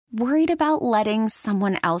Worried about letting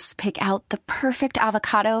someone else pick out the perfect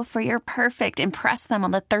avocado for your perfect impress them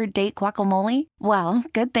on the third date guacamole? Well,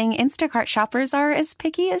 good thing Instacart shoppers are as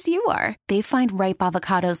picky as you are. They find ripe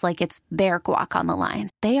avocados like it's their guac on the line.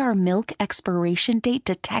 They are milk expiration date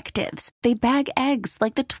detectives. They bag eggs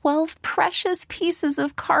like the 12 precious pieces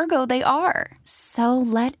of cargo they are. So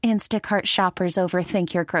let Instacart shoppers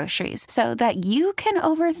overthink your groceries so that you can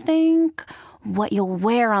overthink what you'll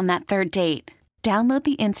wear on that third date. Download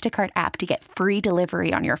the Instacart app to get free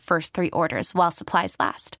delivery on your first 3 orders while supplies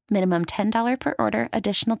last. Minimum $10 per order.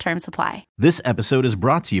 Additional terms apply. This episode is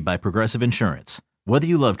brought to you by Progressive Insurance. Whether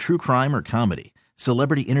you love true crime or comedy,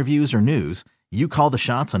 celebrity interviews or news, you call the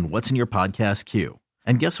shots on what's in your podcast queue.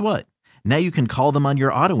 And guess what? Now you can call them on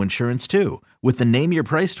your auto insurance too with the Name Your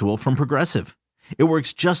Price tool from Progressive. It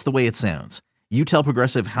works just the way it sounds. You tell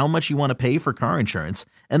Progressive how much you want to pay for car insurance,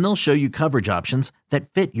 and they'll show you coverage options that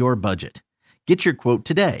fit your budget. Get your quote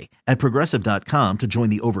today at Progressive.com to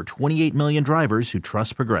join the over 28 million drivers who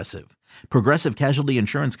trust Progressive. Progressive Casualty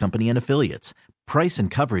Insurance Company and Affiliates. Price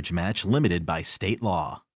and coverage match limited by state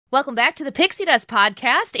law. Welcome back to the Pixie Dust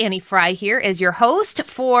Podcast. Annie Fry here as your host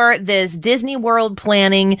for this Disney World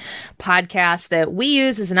planning podcast that we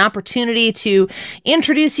use as an opportunity to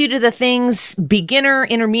introduce you to the things beginner,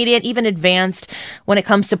 intermediate, even advanced when it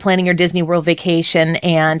comes to planning your Disney World vacation.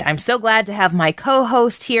 And I'm so glad to have my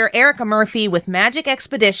co-host here, Erica Murphy with Magic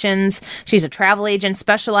Expeditions. She's a travel agent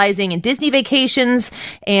specializing in Disney vacations,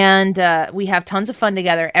 and we have tons of fun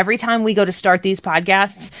together. Every time we go to start these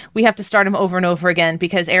podcasts, we have to start them over and over again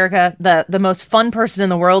because Erica, the most fun person in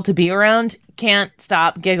the world to be around, can't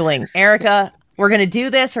stop giggling. Erica, we're going to do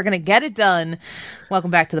this. We're going to get it done. Welcome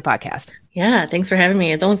back to the podcast. Yeah, thanks for having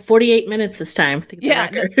me. It's only 48 minutes this time. Yeah,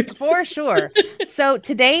 for sure. So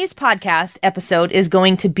today's podcast episode is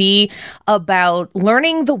going to be about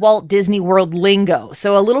learning the Walt Disney World lingo.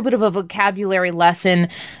 So a little bit of a vocabulary lesson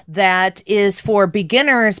that is for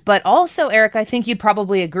beginners, but also, Eric, I think you'd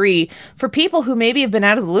probably agree, for people who maybe have been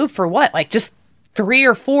out of the loop for just 3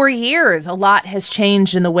 or 4 years. A lot has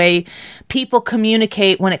changed in the way people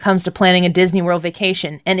communicate when it comes to planning a Disney World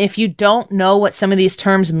vacation. And if you don't know what some of these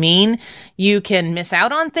terms mean, you can miss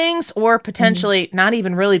out on things or potentially not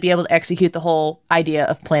even really be able to execute the whole idea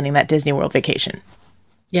of planning that Disney World vacation.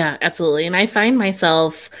 Yeah, absolutely. And I find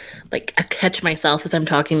myself, I catch myself as I'm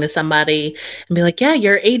talking to somebody and be like, yeah,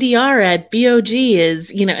 your ADR at BOG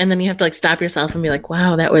is, and then you have to stop yourself and be like,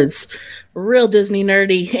 wow, that was real Disney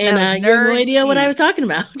nerdy. And you have no idea what I was talking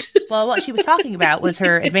about. Well, what she was talking about was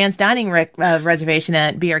her advanced dining reservation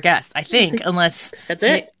at Be Our Guest, I think, unless... That's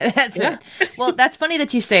it. That's it. Well, that's funny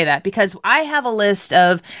that you say that because I have a list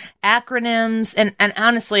of acronyms and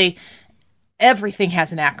honestly... Everything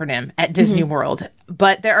has an acronym at Disney World,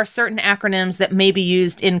 but there are certain acronyms that may be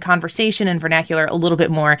used in conversation and vernacular a little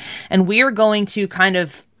bit more. And we are going to kind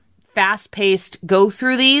of fast-paced go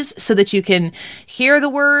through these so that you can hear the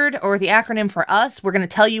word or the acronym. For us, we're going to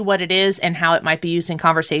tell you what it is and how it might be used in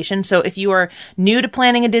conversation. So if you are new to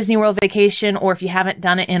planning a Disney World vacation, or if you haven't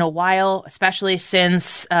done it in a while, especially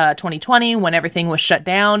since 2020 when everything was shut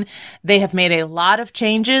down, they have made a lot of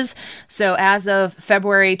changes. So as of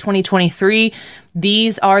February 2023,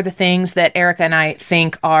 these are the things that Erica and I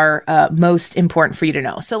think are most important for you to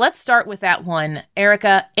know. So let's start with that one.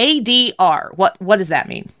 Erica, ADR, what does that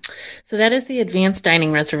mean? So that is the advanced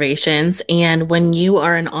dining reservations. And when you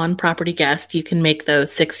are an on-property guest, you can make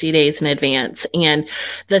those 60 days in advance. And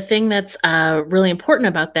the thing that's really important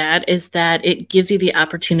about that is that it gives you the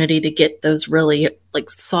opportunity to get those really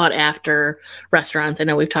sought after restaurants. I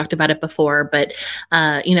know we've talked about it before, but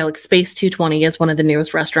Space 220 is one of the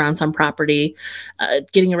newest restaurants on property.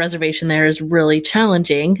 Getting a reservation there is really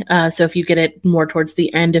challenging. So if you get it more towards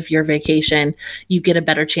the end of your vacation, you get a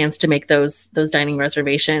better chance to make those dining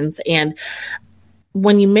reservations. And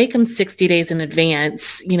when you make them 60 days in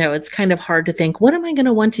advance, it's kind of hard to think, what am I going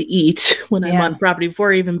to want to eat when I'm on property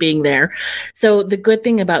before even being there? So the good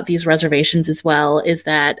thing about these reservations as well is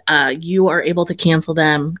that you are able to cancel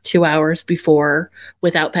them 2 hours before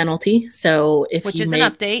without penalty. So which is an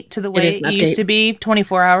update to the way it used to be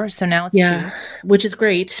 24 hours. So now it's 2. Which is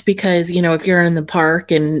great because, if you're in the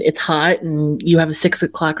park and it's hot and you have a 6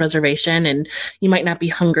 o'clock reservation and you might not be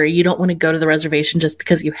hungry, you don't want to go to the reservation just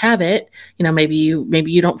because you have it.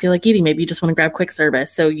 Maybe you don't feel like eating. Maybe you just want to grab quick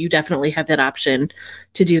service. So you definitely have that option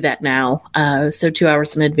to do that now. So 2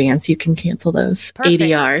 hours in advance, you can cancel those. Perfect.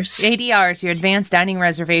 ADRs, your advanced dining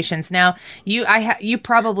reservations. Now, you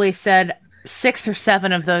probably said 6 or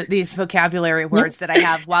 7 of these vocabulary words that I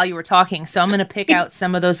have while you were talking. So I'm going to pick out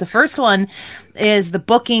some of those. The first one is the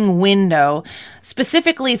booking window,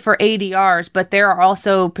 specifically for ADRs, but there are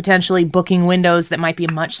also potentially booking windows that might be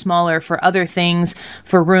much smaller for other things,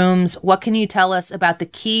 for rooms. What can you tell us about the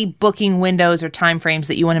key booking windows or timeframes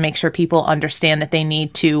that you want to make sure people understand that they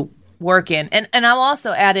need to work in? And I'll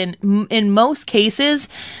also add in most cases,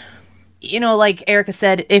 like Erica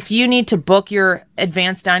said, if you need to book your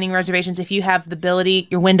advanced dining reservations, if you have the ability,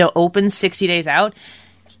 your window opens 60 days out,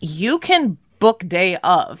 you can book day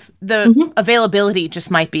of. The availability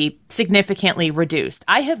just might be significantly reduced.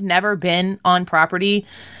 I have never been on property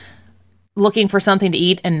looking for something to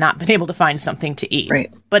eat and not been able to find something to eat.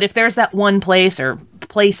 Right. But if there's that one place or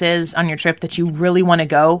places on your trip that you really want to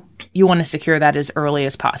go, you want to secure that as early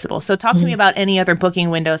as possible. So talk to me about any other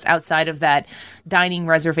booking windows outside of that dining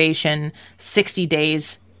reservation, 60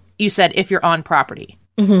 days. You said if you're on property.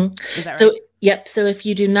 Is that right? Yep. So if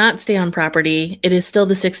you do not stay on property, it is still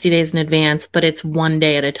the 60 days in advance, but it's one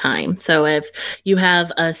day at a time. So if you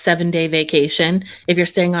have a 7-day vacation, if you're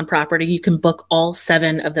staying on property, you can book all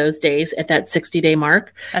 7 of those days at that 60-day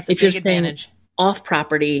mark. That's a if big you're staying advantage. off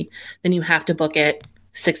property, then you have to book it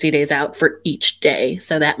 60 days out for each day.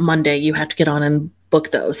 So that Monday you have to get on and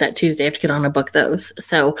book those. That Tuesday you have to get on and book those.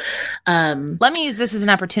 So let me use this as an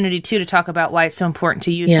opportunity too to talk about why it's so important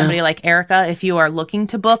to use somebody like Erica if you are looking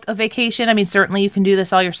to book a vacation. I mean, certainly you can do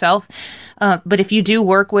this all yourself, but if you do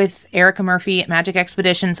work with Erica Murphy at Magic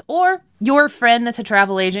Expeditions or your friend that's a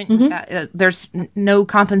travel agent, there's no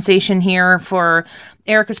compensation here for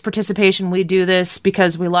Erica's participation. We do this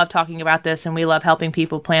because we love talking about this and we love helping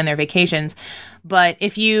people plan their vacations. But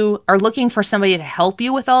if you are looking for somebody to help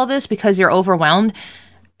you with all this because you're overwhelmed,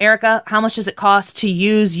 Erica, how much does it cost to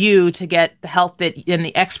use you to get the help that and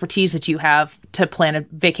the expertise that you have to plan a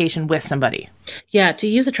vacation with somebody? Yeah, to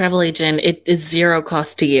use a travel agent, it is zero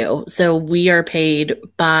cost to you. So we are paid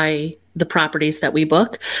by the properties that we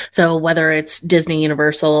book. So whether it's Disney,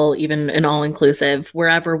 Universal, even an all-inclusive,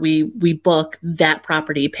 wherever we book, that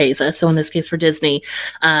property pays us. So in this case for Disney,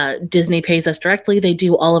 Disney pays us directly. They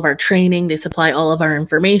do all of our training. They supply all of our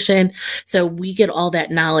information. So we get all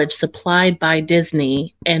that knowledge supplied by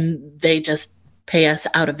Disney and they just pay us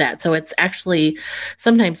out of that. So it's actually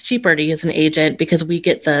sometimes cheaper to use an agent because we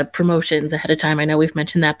get the promotions ahead of time. I know we've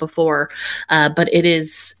mentioned that before, but it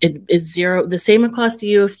is zero, the same it cost to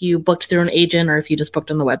you if you booked through an agent or if you just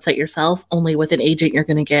booked on the website yourself. Only with an agent, you're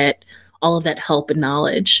going to get all of that help and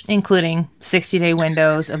knowledge, including 60-day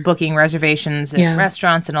windows of booking reservations at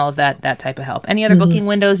restaurants and all of that type of help. Any other booking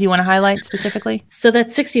windows you want to highlight specifically? So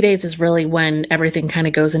that 60 days is really when everything kind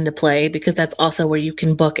of goes into play, because that's also where you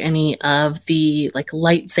can book any of the like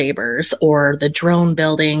lightsabers or the drone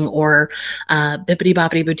building or Bippity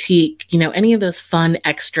Boppity Boutique, any of those fun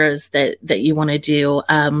extras that you want to do.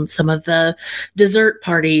 Some of the dessert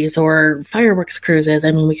parties or fireworks cruises.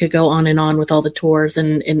 I mean, we could go on and on with all the tours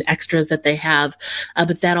and extras that they have,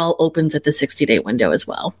 but that all opens at the 60-day window as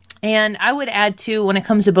well. And I would add too, when it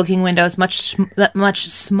comes to booking windows, much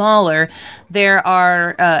smaller, there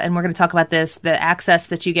are, and we're going to talk about this, the access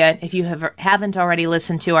that you get if you haven't already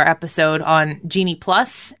listened to our episode on Genie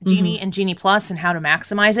Plus, Genie and Genie Plus, and how to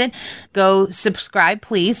maximize it. Go subscribe,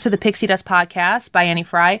 please, to the Pixie Dust Podcast by Annie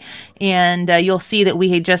Fry, and you'll see that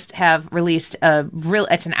we just have released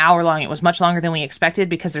it's an hour long. It was much longer than we expected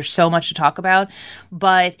because there's so much to talk about.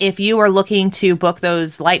 But if you are looking to book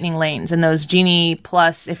those lightning lanes and those Genie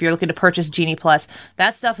Plus, if you're looking to purchase Genie Plus,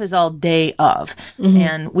 that stuff is all day of.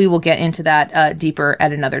 And we will get into that deeper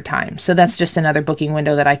at another time. So that's just another booking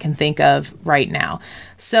window that I can think of right now.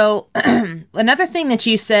 So another thing that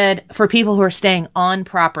you said for people who are staying on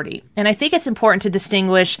property, and I think it's important to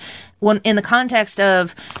distinguish when in the context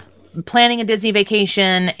of planning a Disney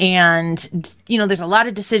vacation, and there's a lot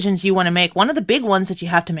of decisions you want to make. One of the big ones that you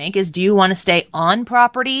have to make is, do you want to stay on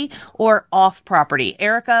property or off property?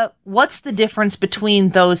 Erica, what's the difference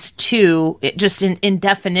between those two, just in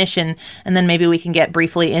definition, and then maybe we can get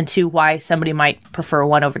briefly into why somebody might prefer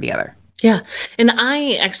one over the other. Yeah. And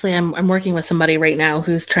I'm working with somebody right now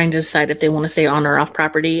who's trying to decide if they want to stay on or off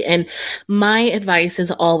property. And my advice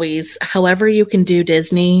is always, however you can do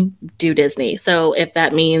Disney, do Disney. So if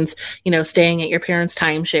that means, staying at your parents'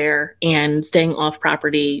 timeshare and staying off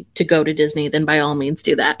property to go to Disney, then by all means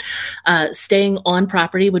do that. Staying on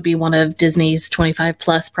property would be one of Disney's 25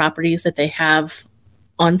 plus properties that they have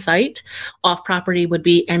on site. Off property would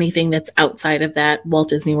be anything that's outside of that Walt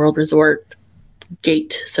Disney World Resort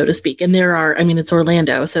gate, so to speak. And it's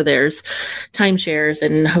Orlando, so there's timeshares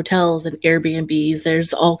and hotels and Airbnbs.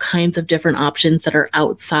 There's all kinds of different options that are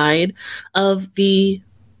outside of the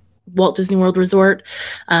Walt Disney World Resort,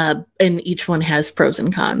 and each one has pros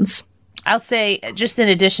and cons. I'll say, just in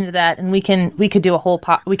addition to that, and we could do a whole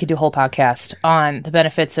podcast on the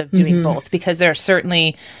benefits of doing both, because there are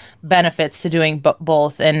certainly benefits to doing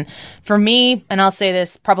both. And for me, and I'll say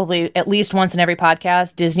this probably at least once in every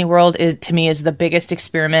podcast, Disney World to me is the biggest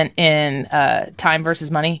experiment in time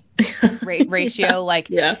versus money ratio.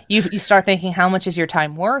 You start thinking, how much is your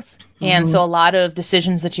time worth? And so a lot of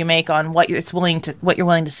decisions that you make on what you're willing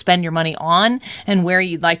to spend your money on and where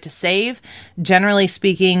you'd like to save, generally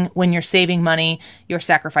speaking, when you're saving money, you're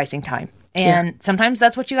sacrificing time. And sometimes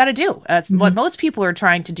that's what you got to do. That's what most people are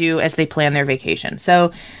trying to do as they plan their vacation.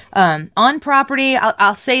 So on property,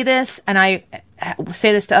 I'll say this, and I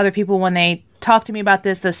say this to other people when they talk to me about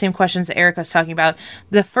this, those same questions that Erica was talking about.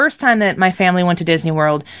 The first time that my family went to Disney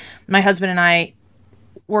World, my husband and I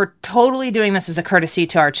were totally doing this as a courtesy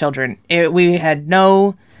to our children. It was,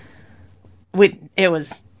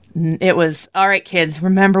 all right, kids,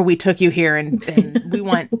 remember we took you here and we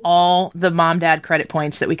want all the mom, dad credit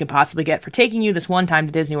points that we could possibly get for taking you this one time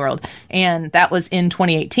to Disney World. And that was in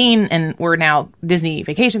 2018. And we're now Disney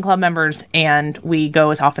Vacation Club members and we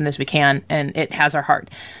go as often as we can. And it has our heart.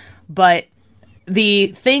 But the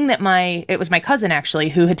thing that it was my cousin actually,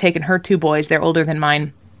 who had taken her two boys, they're older than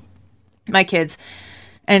my kids.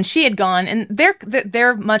 And she had gone, and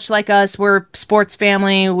they're much like us. We're sports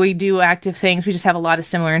family. We do active things. We just have a lot of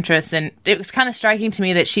similar interests. And it was kind of striking to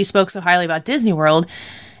me that she spoke so highly about Disney World.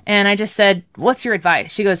 And I just said, what's your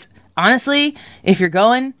advice? She goes, honestly, if you're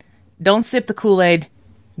going, don't sip the Kool-Aid,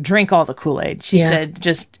 drink all the Kool-Aid. She said,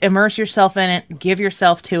 just immerse yourself in it, give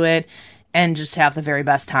yourself to it, and just have the very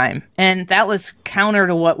best time. And that was counter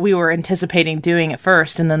to what we were anticipating doing at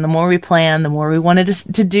first. And then the more we planned, the more we wanted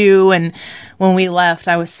to do. And when we left,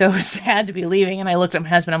 I was so sad to be leaving. And I looked at my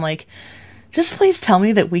husband, I'm like, just please tell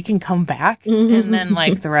me that we can come back. And then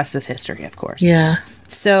the rest is history, of course. Yeah.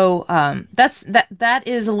 So that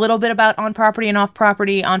is a little bit about on property and off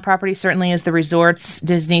property. On property certainly is the resorts,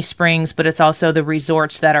 Disney Springs, but it's also the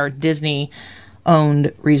resorts that are Disney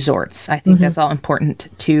owned resorts. I think that's all important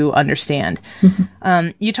to understand.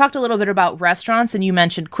 You talked a little bit about restaurants and you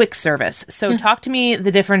mentioned quick service. So talk to me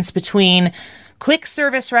the difference between quick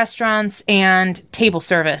service restaurants and table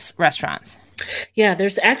service restaurants. Yeah,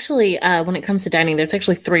 there's actually, when it comes to dining, there's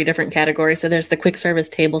actually 3 different categories. So there's the quick service,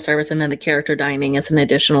 table service, and then the character dining is an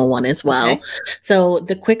additional one as well. Okay. So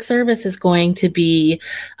the quick service is going to be,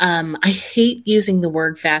 I hate using the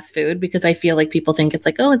word fast food because I feel like people think it's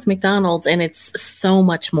like, oh, it's McDonald's, and it's so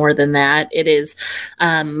much more than that. It is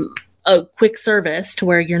a quick service to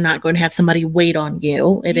where you're not going to have somebody wait on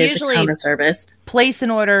you. It is a counter service. Place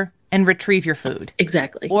an order and retrieve your food.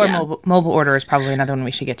 Exactly. Or mobile order is probably another one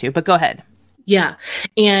we should get to, but go ahead. Yeah.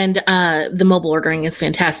 And the mobile ordering is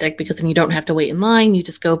fantastic because then you don't have to wait in line. You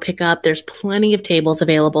just go pick up. There's plenty of tables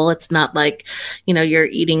available. It's not like, you're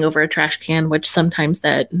eating over a trash can, which sometimes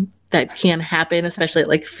that can happen, especially at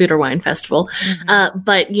like Food or Wine Festival.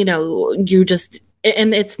 But, you just,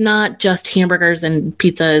 and it's not just hamburgers and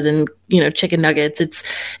pizzas and, chicken nuggets.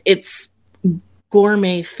 It's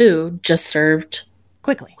gourmet food just served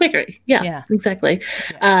quickly. Yeah, exactly.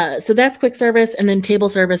 Yeah. So that's quick service. And then table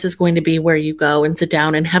service is going to be where you go and sit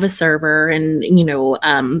down and have a server and,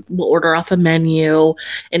 we'll order off a menu.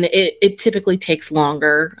 And it typically takes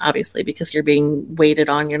longer, obviously, because you're being waited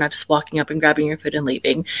on. You're not just walking up and grabbing your food and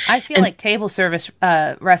leaving. I feel like table service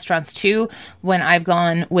restaurants, too, when I've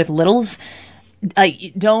gone with littles,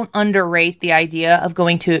 don't underrate the idea of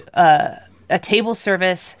going to a table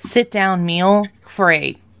service sit-down meal for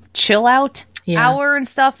a chill-out hour and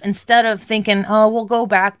stuff, instead of thinking, oh, we'll go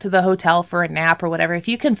back to the hotel for a nap or whatever. If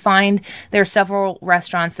you can find, there are several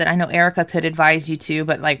restaurants that I know Erica could advise you to,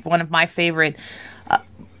 but like one of my favorite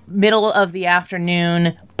middle of the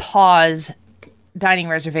afternoon pause dining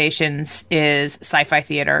reservations is Sci-Fi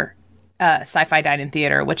Dine-In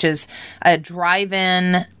Theater, which is a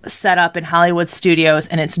drive-in setup in Hollywood Studios,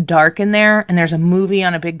 and it's dark in there, and there's a movie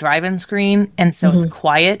on a big drive-in screen, and so it's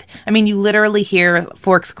quiet. I mean, you literally hear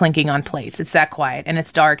forks clinking on plates. It's that quiet, and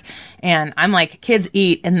it's dark, and I'm like, kids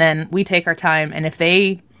eat, and then we take our time, and if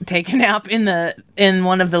they take a nap in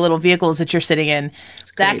one of the little vehicles that you're sitting in,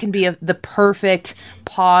 that can be the perfect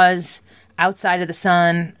pause outside of the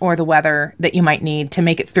sun or the weather that you might need to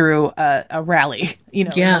make it through a rally, in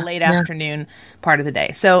the late afternoon part of the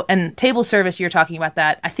day. So, and table service, you're talking about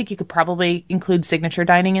that. I think you could probably include signature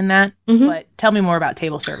dining in that, but tell me more about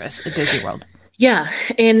table service at Disney World. Yeah.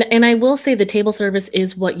 And I will say the table service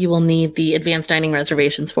is what you will need the advanced dining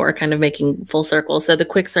reservations for, kind of making full circle. So the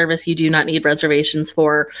quick service, you do not need reservations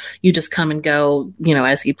for. You just come and go,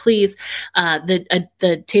 as you please.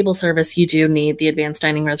 The table service, you do need the advanced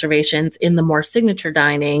dining reservations. In the more signature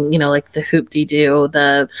dining, like the hoop-de-doo,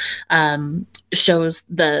 the shows,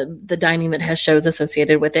 the dining that has shows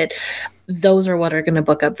associated with it, those are what are going to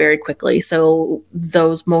book up very quickly. So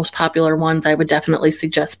those most popular ones, I would definitely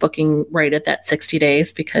suggest booking right at that 60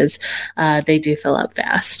 days because they do fill up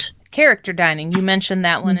fast. Character dining, you mentioned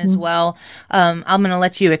that one as well. I'm going to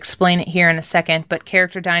let you explain it here in a second, but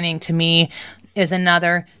character dining to me is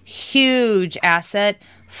another huge asset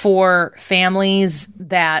for families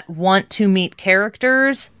that want to meet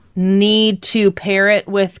characters, need to pair it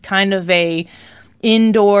with kind of a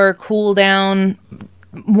indoor cool down,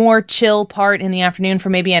 more chill part in the afternoon for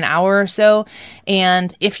maybe an hour or so.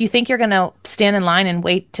 And if you think you're going to stand in line and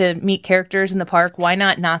wait to meet characters in the park, why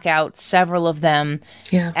not knock out several of them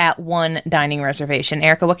at one dining reservation?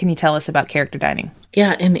 Erica, what can you tell us about character dining?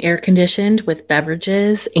 Yeah, and air conditioned with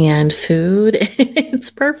beverages and food. It's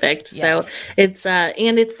perfect. Yes. So it's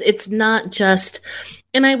and it's not just,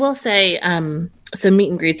 and I will say, so meet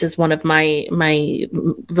and greets is one of my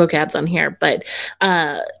vocabs on here, but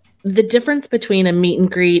the difference between a meet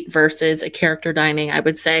and greet versus a character dining, I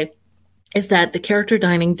would say, is that the character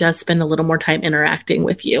dining does spend a little more time interacting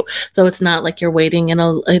with you. So it's not like you're waiting in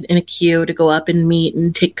a queue to go up and meet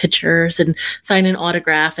and take pictures and sign an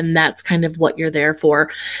autograph, and that's kind of what you're there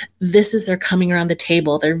for. This is they're coming around the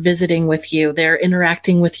table, they're visiting with you, they're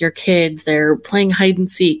interacting with your kids, they're playing hide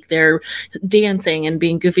and seek, they're dancing and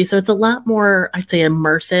being goofy. So it's a lot more, I'd say,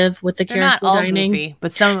 immersive with the character dining. Not all goofy,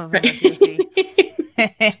 but some of them are goofy.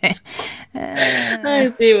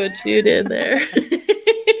 I see what you did there.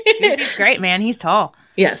 He's great, man. He's tall.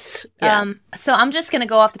 Yes. Yeah. So I'm just going to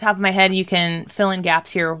go off the top of my head. You can fill in gaps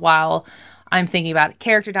here while I'm thinking about it.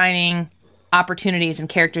 Character dining, opportunities and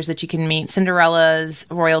characters that you can meet. Cinderella's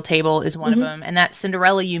Royal Table is one of them. And that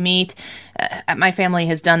Cinderella you meet, my family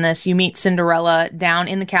has done this. You meet Cinderella down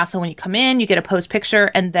in the castle when you come in, you get a post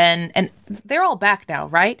picture, and they're all back now,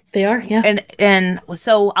 right? They are, yeah. And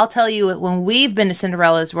so I'll tell you, when we've been to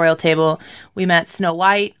Cinderella's Royal Table, we met Snow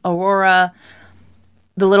White, Aurora,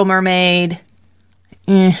 The Little Mermaid,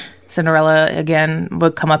 Cinderella again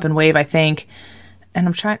would come up and wave, I think.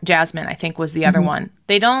 And Jasmine, I think, was the other one.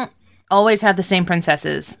 They don't always have the same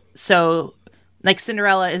princesses. So, like,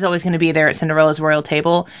 Cinderella is always going to be there at Cinderella's Royal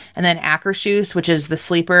Table. And then Akershus, which is the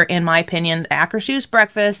sleeper, in my opinion, Akershus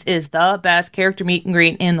breakfast is the best character meet and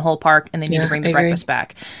greet in the whole park. And they need to bring the breakfast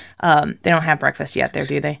back. They don't have breakfast yet there,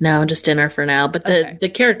 do they? No, just dinner for now. But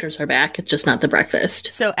the characters are back. It's just not the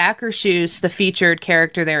breakfast. So Akershus, the featured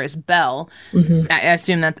character there, is Belle. I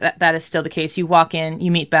assume that is still the case. You walk in, you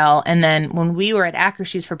meet Belle. And then when we were at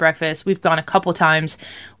Akershus for breakfast, we've gone a couple times.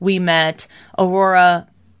 We met Aurora,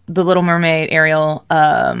 The Little Mermaid, Ariel.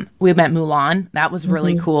 We met Mulan. That was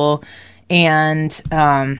really cool. And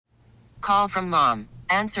call from mom.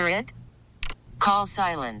 Answer it. Call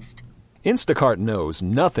silenced. Instacart knows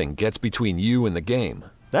nothing gets between you and the game.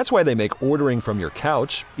 That's why they make ordering from your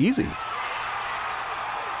couch easy.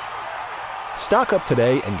 Stock up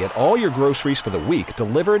today and get all your groceries for the week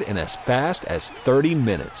delivered in as fast as 30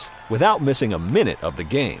 minutes without missing a minute of the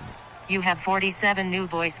game. You have 47 new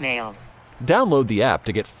voicemails. Download the app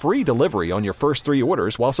to get free delivery on your first 3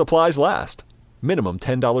 orders while supplies last. Minimum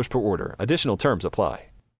 $10 per order. Additional terms apply.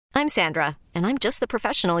 I'm Sandra, and I'm just the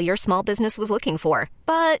professional your small business was looking for.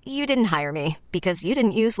 But you didn't hire me because you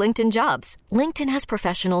didn't use LinkedIn Jobs. LinkedIn has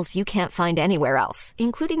professionals you can't find anywhere else,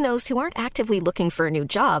 including those who aren't actively looking for a new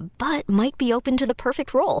job, but might be open to the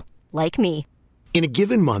perfect role, like me. In a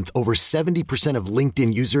given month, over 70% of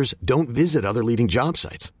LinkedIn users don't visit other leading job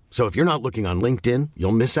sites. So if you're not looking on LinkedIn,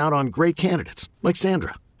 you'll miss out on great candidates like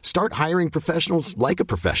Sandra. Start hiring professionals like a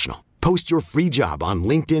professional. Post your free job on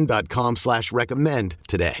linkedin.com/recommend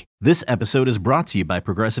today. This episode is brought to you by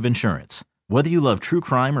Progressive Insurance. Whether you love true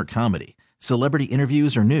crime or comedy, celebrity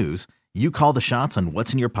interviews or news, you call the shots on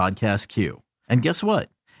what's in your podcast queue. And guess what?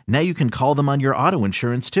 Now you can call them on your auto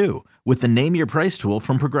insurance too with the Name Your Price tool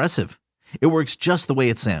from Progressive. It works just the way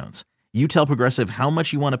it sounds. You tell Progressive how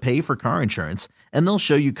much you want to pay for car insurance, and they'll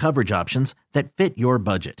show you coverage options that fit your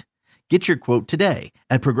budget. Get your quote today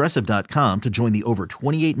at Progressive.com to join the over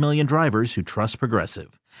 28 million drivers who trust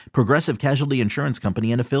Progressive. Progressive Casualty Insurance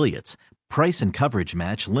Company and Affiliates. Price and coverage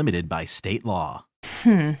match limited by state law.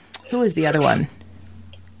 Who is the other one?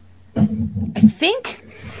 I think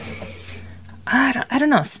I don't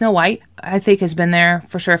know. Snow White, I think, has been there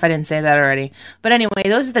for sure if I didn't say that already. But anyway,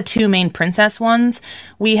 those are the two main princess ones.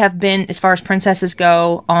 We have been, as far as princesses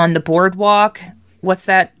go, on the boardwalk. What's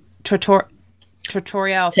that?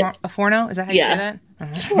 Trattoria al Forno? Is that how you say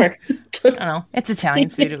that? Sure. I don't know. It's Italian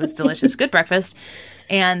food. It was delicious. Good breakfast.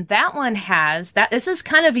 And that one has that. This is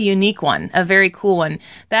kind of a unique one, a very cool one.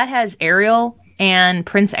 That has Ariel and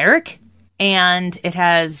Prince Eric, and it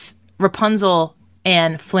has Rapunzel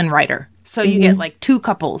and Flynn Rider. So you get like two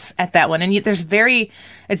couples at that one. And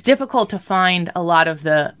it's difficult to find a lot of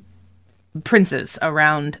the princes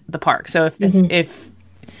around the park. So if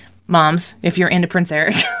moms, if you're into Prince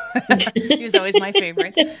Eric, he's always my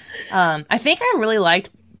favorite. I think I really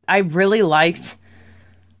liked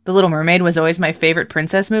The Little Mermaid was always my favorite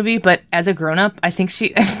princess movie. But as a grown up, I think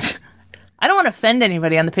I don't want to offend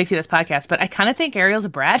anybody on the Pixie Dust podcast, but I kind of think Ariel's a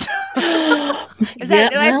brat. Did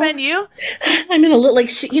I offend you? I mean, a little like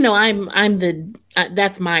I'm the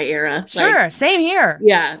that's my era. Sure, same here.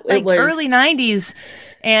 Yeah, like early '90s,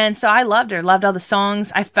 and so I loved her. Loved all the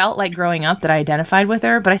songs. I felt like growing up that I identified with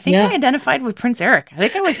her, but I think I identified with Prince Eric. I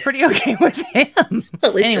think I was pretty okay with him.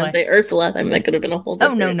 At least anyway, say Ursula. I mean, that could have been a whole.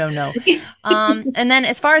 Different... Oh no. And then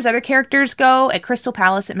as far as other characters go, at Crystal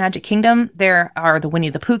Palace at Magic Kingdom, there are the Winnie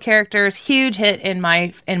the Pooh characters. Huge hit in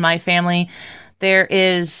my family. There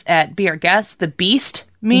is at Be Our Guest, the Beast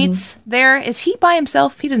meets there. Is he by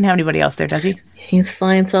himself? He doesn't have anybody else there, does he? He's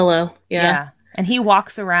flying solo. Yeah. And he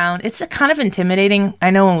walks around. It's a kind of intimidating. I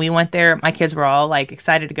know when we went there, my kids were all like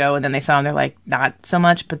excited to go, and then they saw him. They're like, not so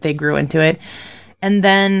much, but they grew into it. And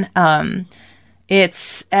then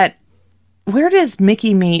it's at, where does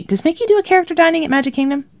Mickey meet? Does Mickey do a character dining at Magic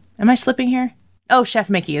Kingdom? Am I slipping here? Oh, Chef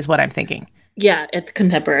Mickey is what I'm thinking. Yeah, at the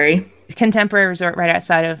Contemporary Resort right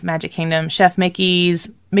outside of Magic Kingdom. Chef Mickey's,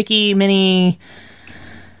 Mickey, Minnie,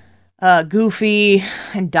 Goofy,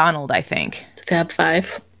 and Donald, I think. Fab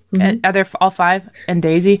Five. Are there all five? And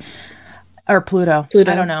Daisy? Or Pluto? I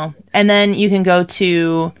don't know. And then you can go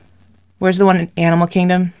to, where's the one in Animal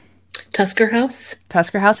Kingdom? Tusker House.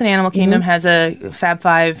 Tusker House in Animal Kingdom has a Fab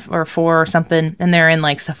 5 or 4 or something, and they're in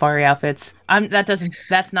like safari outfits.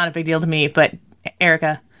 That's not a big deal to me, but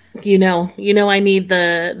Erica. You know, I need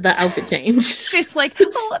the outfit change. She's like,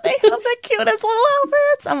 oh, they have the cutest little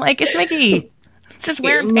outfits. I'm like, it's Mickey. It's just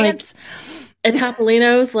wearing pants. At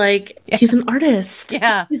Topolino's, he's an artist.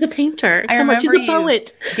 Yeah. He's a painter. I remember she's a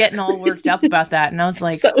poet. Getting all worked up about that. And I was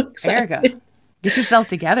like, so Erica, get yourself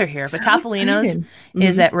together here. But Topolino's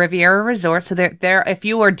is at Riviera Resort. So there, if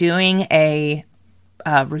you are doing a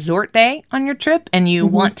resort day on your trip and you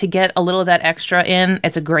want to get a little of that extra in,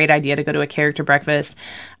 it's a great idea to go to a character breakfast.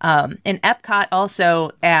 In Epcot,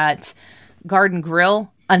 also at Garden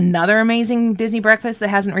Grill, another amazing Disney breakfast that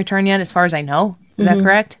hasn't returned yet, as far as I know. Is that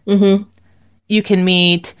correct? Mm-hmm. You can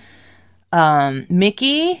meet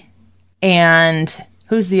Mickey and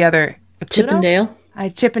who's the other? Chip and Dale.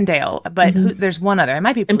 Chip and Dale, but there's one other. It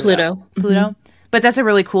might be Pluto. And Pluto. But that's a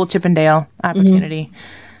really cool Chip and Dale opportunity.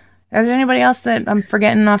 Is there anybody else that I'm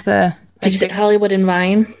forgetting off the... Did you say Hollywood and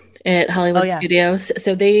Vine at Hollywood Studios?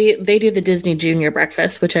 So they do the Disney Junior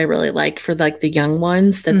breakfast, which I really like for the young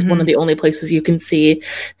ones. That's one of the only places you can see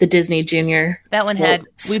the Disney Junior. That one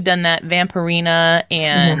we've done that, Vampirina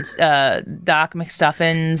and Doc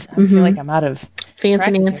McStuffins. I feel like I'm out of...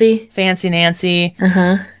 Fancy Nancy.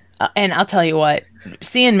 And I'll tell you what,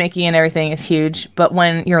 seeing Mickey and everything is huge, but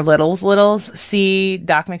when you're littles, see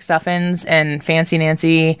Doc McStuffins and Fancy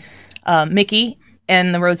Nancy, Mickey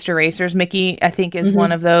and the Roadster Racers. Mickey, I think, is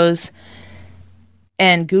one of those.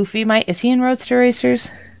 And Goofy, is he in Roadster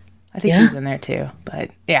Racers? I think he's in there too.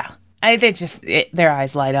 But yeah, their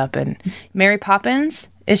eyes light up. And Mary Poppins,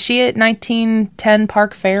 is she at 1910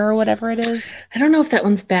 Park Fair or whatever it is? I don't know if that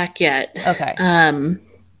one's back yet. Okay.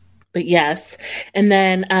 But yes. And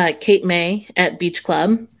then Kate May at Beach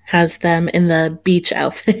Club has them in the beach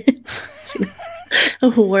outfits.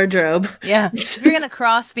 Wardrobe. Yeah. You're going to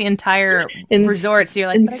cross the entire resort, so you're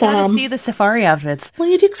like, but I got to see the safari outfits. Well,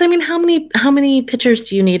 you do, because how many pictures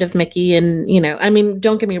do you need of Mickey? And,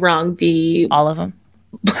 don't get me wrong, all of them.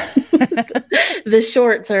 The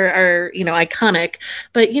shorts are iconic,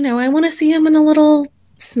 but, I want to see him in a little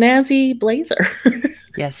snazzy blazer.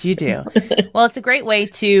 Yes, you do. Well, it's a great way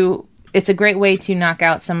to knock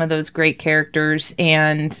out some of those great characters,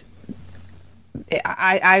 and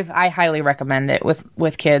I highly recommend it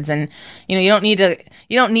with kids. And you don't need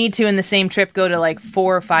to in the same trip go to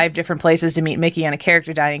 4 or 5 different places to meet Mickey on a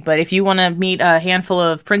character dining. But if you want to meet a handful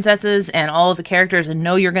of princesses and all of the characters and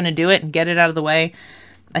know you're going to do it and get it out of the way,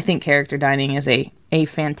 I think character dining is a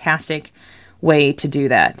fantastic way to do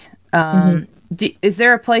that. Is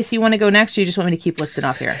there a place you want to go next, or you just want me to keep listing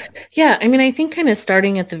off here? Yeah, I mean, I think kind of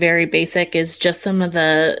starting at the very basic is just some of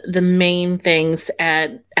the main things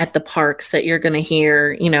at the parks that you're going to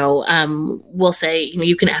hear. We'll say,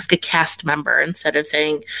 you can ask a cast member instead of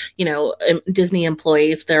saying, Disney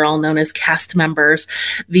employees. They're all known as cast members.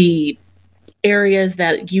 The areas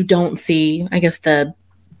that you don't see, I guess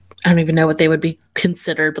I don't even know what they would be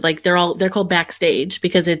considered, but like they're called backstage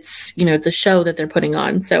because it's a show that they're putting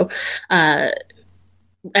on. So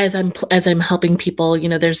as I'm helping people,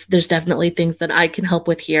 there's definitely things that I can help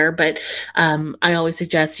with here, but I always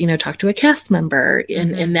suggest talk to a cast member,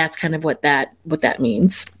 and that's kind of what that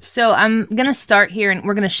means. So I'm gonna start here, and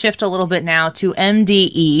we're gonna shift a little bit now to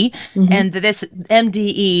MDE, and this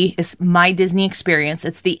MDE is My Disney Experience.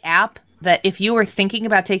 It's the app that if you are thinking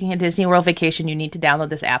about taking a Disney World vacation, you need to download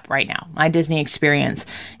this app right now, My Disney Experience.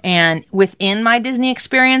 And within My Disney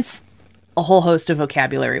Experience, a whole host of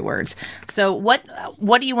vocabulary words. So what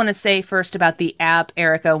do you want to say first about the app,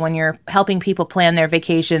 Erica, when you're helping people plan their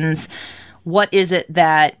vacations? What is it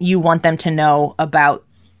that you want them to know about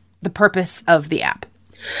the purpose of the app?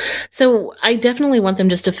 So I definitely want them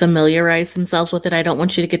just to familiarize themselves with it. I don't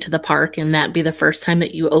want you to get to the park and that be the first time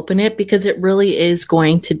that you open it, because it really is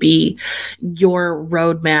going to be your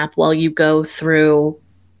roadmap while you go through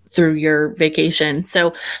your vacation.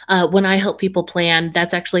 So when I help people plan,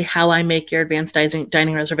 that's actually how I make your advanced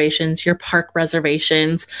dining reservations, your park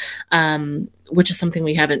reservations, which is something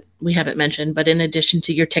we haven't mentioned. But in addition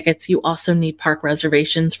to your tickets, you also need park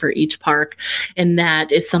reservations for each park, and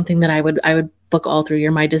that is something that I would book all through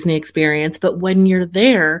your My Disney Experience. But when you're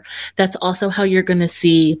there, that's also how you're going to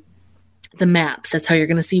see the maps. That's how you're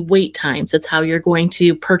going to see wait times. That's how you're going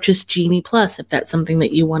to purchase Genie Plus if that's something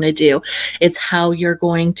that you want to do. It's how you're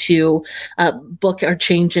going to book or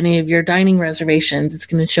change any of your dining reservations. It's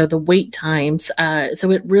going to show the wait times. So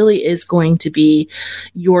it really is going to be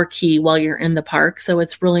your key while you're in the park. So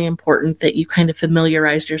it's really important that you kind of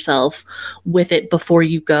familiarize yourself with it before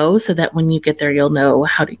you go, so that when you get there, you'll know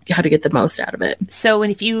how to get the most out of it. So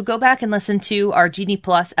if you go back and listen to our Genie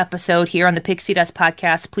Plus episode here on the Pixie Dust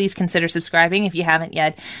podcast, please consider subscribing if you haven't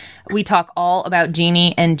yet. We talk all about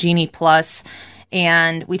Genie and Genie Plus,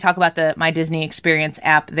 and we talk about the My Disney Experience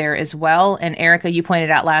app there as well. And Erica, you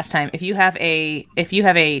pointed out last time, if you have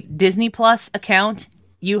a Disney Plus account,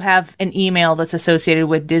 you have an email that's associated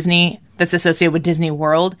with Disney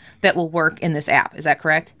World that will work in this app. Is that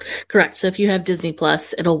correct? Correct. So if you have Disney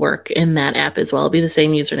Plus, it'll work in that app as well. It'll be the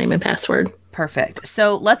same username and password. Perfect.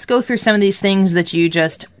 So let's go through some of these things that you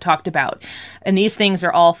just talked about. And these things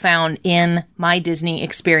are all found in My Disney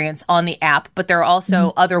Experience on the app, but there are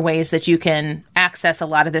also other ways that you can access a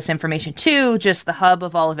lot of this information too. Just the hub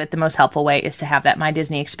of all of it, the most helpful way is to have that My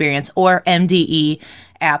Disney Experience or MDE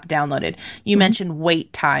app downloaded. You mentioned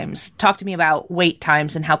wait times. Talk to me about wait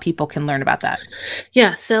times and how people can learn about that.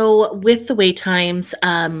 Yeah. So with the wait times,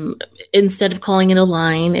 instead of calling it a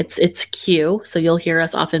line, it's queue. So you'll hear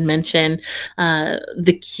us often mention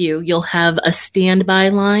the queue. You'll have a standby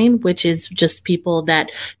line, which is just people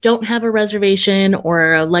that don't have a reservation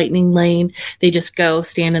or a lightning lane. They just go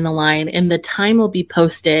stand in the line, and the time will be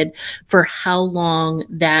posted for how long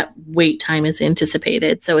that wait time is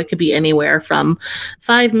anticipated. So it could be anywhere from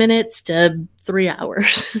 5 minutes to 3 hours.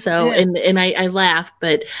 So, yeah. and I laugh,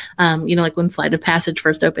 but, like when Flight of Passage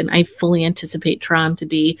first opened, I fully anticipate Tron to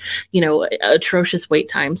be, atrocious wait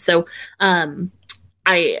time. So,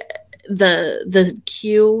 the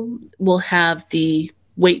queue will have the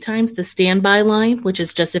wait times, the standby line, which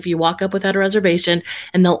is just if you walk up without a reservation,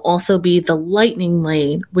 and there'll also be the lightning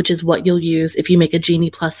lane, which is what you'll use if you make a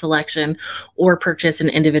Genie Plus selection or purchase an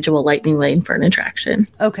individual lightning lane for an attraction.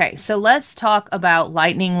 Okay, so let's talk about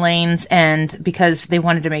lightning lanes, and because they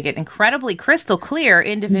wanted to make it incredibly crystal clear,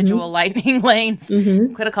 individual lightning lanes.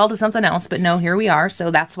 Could have called it something else, but no, here we are.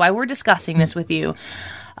 So that's why we're discussing this with you.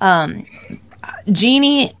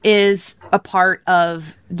 Genie is a part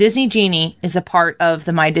of Disney Genie is a part of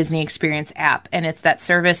the My Disney Experience app, and it's that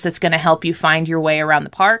service that's going to help you find your way around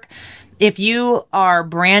the park. If you are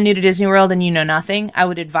brand new to Disney World and you know nothing, I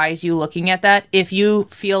would advise you looking at that. If you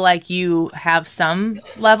feel like you have some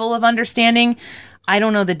level of understanding, I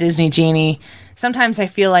don't know the Disney Genie. Sometimes I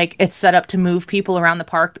feel like it's set up to move people around the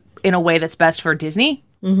park in a way that's best for Disney,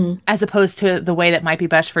 as opposed to the way that might be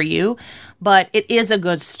best for you. But it is a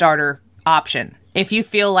good starter option. If you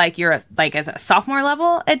feel like you're at a sophomore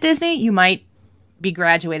level at Disney, you might be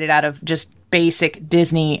graduated out of just basic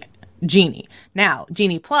Disney Genie. Now,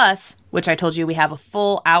 Genie Plus, which I told you we have a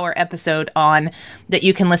full hour episode on that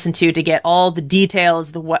you can listen to get all the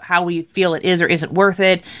details, how we feel it is or isn't worth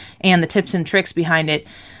it, and the tips and tricks behind it.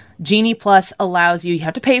 Genie Plus allows you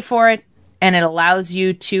have to pay for it. and it allows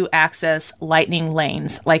you to access lightning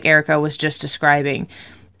lanes like Erica was just describing.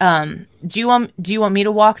 Do you want me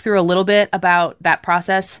to walk through a little bit about that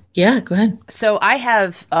process? Yeah, go ahead. So I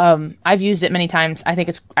have, I've used it many times. I think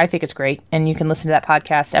it's great. And you can listen to that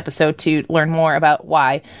podcast episode to learn more about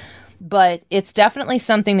why, but it's definitely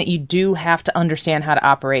something that you do have to understand how to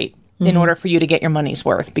operate in order for you to get your money's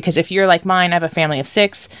worth. Because if you're like mine, I have a family of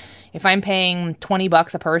 6. If I'm paying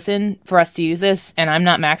 $20 a person for us to use this and I'm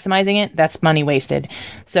not maximizing it, that's money wasted.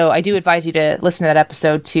 So I do advise you to listen to that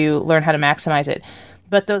episode to learn how to maximize it.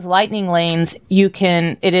 But those lightning lanes,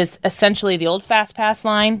 it is essentially the old FastPass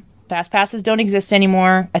line. FastPasses don't exist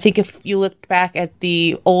anymore. I think if you look back at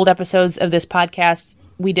the old episodes of this podcast,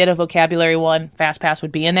 we did a vocabulary one. FastPass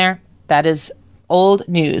would be in there. That is old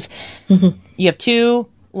news. You have 2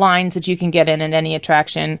 lines that you can get in at any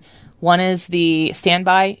attraction. One is the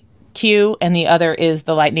standby queue and the other is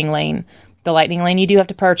the lightning lane. The lightning lane you do have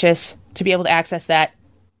to purchase to be able to access that.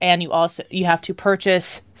 And you have to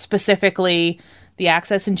purchase specifically the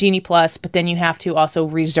access in Genie Plus, but then you have to also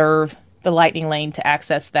reserve the lightning lane to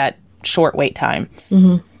access that short wait time.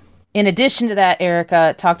 In addition to that,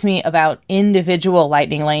 Erica, talk to me about individual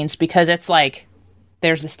lightning lanes, because it's like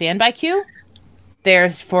there's the standby queue.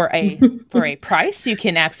 There's for a price, you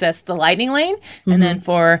can access the lightning lane. And then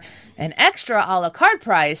for an extra a la carte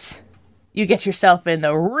price, you get yourself in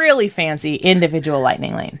the really fancy individual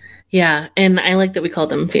lightning lane. Yeah, and I like that we called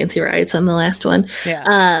them fancy rides on the last one.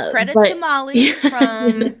 Yeah. Credit to Molly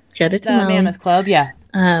from Credit to the Molly. Mammoth Club. Yeah.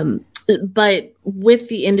 But with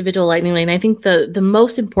the individual lightning lane, I think the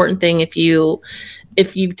most important thing, if you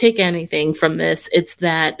take anything from this, it's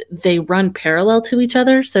that they run parallel to each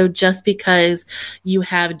other. So just because you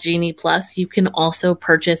have Genie Plus, you can also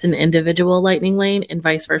purchase an individual lightning lane, and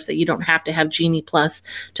vice versa. You don't have to have Genie Plus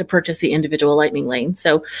to purchase the individual lightning lane.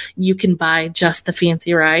 So you can buy just the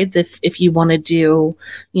fancy rides if you want to do,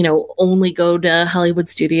 only go to Hollywood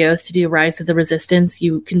Studios to do Rise of the Resistance.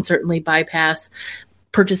 You can certainly bypass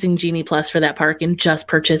purchasing Genie Plus for that park and just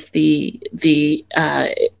purchase the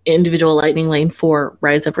individual lightning lane for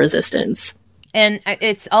Rise of Resistance. And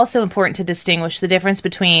it's also important to distinguish the difference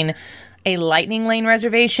between a lightning lane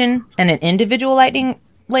reservation and an individual lightning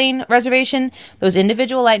lane reservation. Those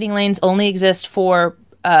individual lightning lanes only exist for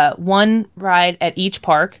one ride at each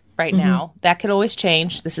park right now. That could always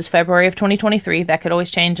change. This is February of 2023. That could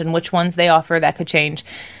always change, and which ones they offer, that could change.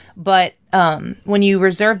 But when you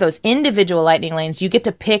reserve those individual lightning lanes, you get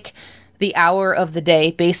to pick the hour of the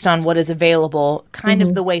day based on what is available, kind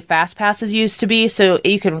of the way FastPasses used to be. So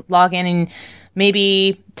you can log in and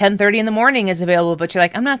maybe 10:30 in the morning is available, but you're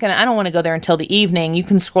like, I don't want to go there until the evening. You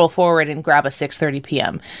can scroll forward and grab a 6:30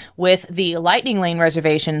 p.m. With the lightning lane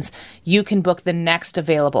reservations, you can book the next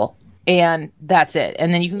available. And that's it.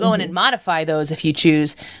 And then you can go in and modify those if you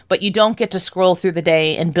choose, but you don't get to scroll through the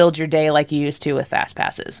day and build your day like you used to with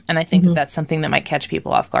FastPasses. And I think that that's something that might catch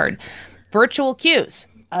people off guard. Virtual queues.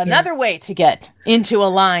 Another way to get into a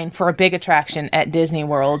line for a big attraction at Disney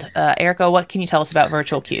World. Erica, what can you tell us about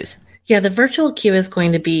virtual queues? Yeah, the virtual queue is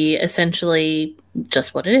going to be essentially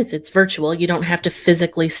just what it is. It's virtual. You don't have to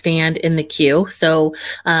physically stand in the queue. So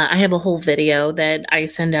I have a whole video that I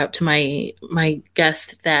send out to my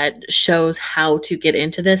guest that shows how to get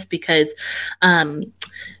into this, because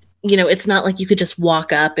it's not like you could just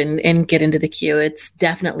walk up and get into the queue. It's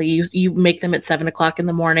definitely, you make them at 7:00 in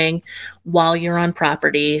the morning while you're on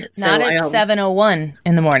property. Not at 7:01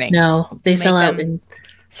 in the morning. No, they sell out in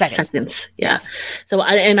seconds. Yeah. So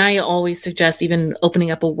I always suggest even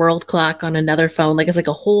opening up a world clock on another phone. Like, it's like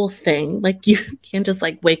a whole thing. Like, you can't just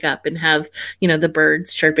like wake up and have, the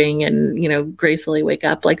birds chirping and, gracefully wake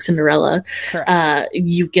up like Cinderella. Correct.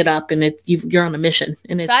 You get up and you're on a mission.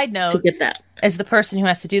 And Side note, to get that. As the person who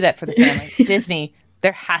has to do that for the family, Disney,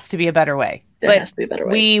 there has to be a better way. There has to be a better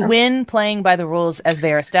way. We win playing by the rules as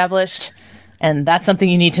they are established. And that's something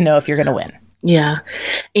you need to know if you're going to win. Yeah.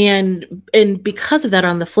 And because of that,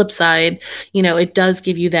 on the flip side, it does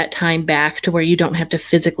give you that time back to where you don't have to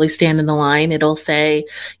physically stand in the line. It'll say,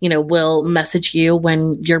 we'll message you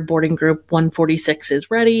when your boarding group 146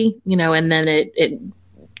 is ready, and then it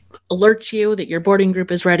alerts you that your boarding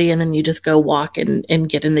group is ready, and then you just go walk and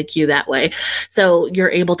get in the queue that way. So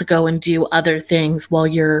you're able to go and do other things while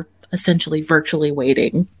you're essentially virtually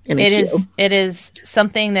waiting in a queue. It is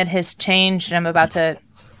something that has changed, and I'm about to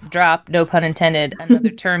drop, no pun intended, another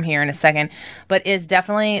term here in a second, but is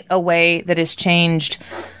definitely a way that has changed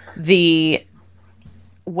the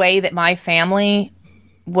way that my family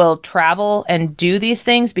will travel and do these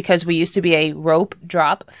things because we used to be a rope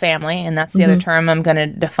drop family, and that's the other term I'm going to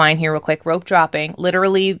define here real quick. Rope dropping.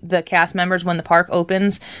 Literally, the cast members, when the park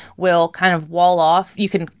opens, will kind of wall off. You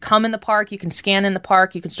can come in the park, you can scan in the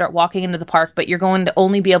park, you can start walking into the park, but you're going to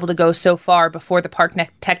only be able to go so far before the park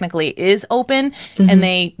technically is open, and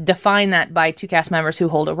they define that by 2 cast members who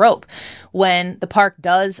hold a rope. When the park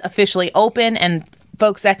does officially open, and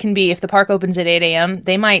folks, that can be, if the park opens at 8 a.m.,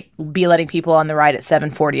 they might be letting people on the ride at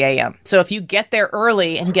 7:40 a.m. So if you get there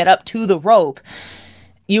early and get up to the rope,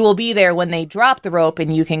 you will be there when they drop the rope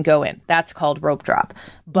and you can go in. That's called rope drop.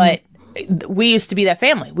 But we used to be that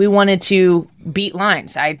family. We wanted to beat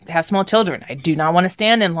lines. I have small children. I do not want to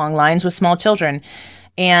stand in long lines with small children.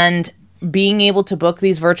 And being able to book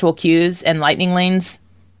these virtual queues and lightning lanes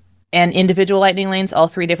and individual lightning lanes, all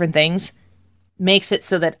 3 different things, makes it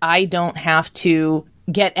so that I don't have to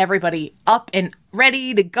get everybody up and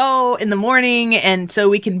ready to go in the morning, and so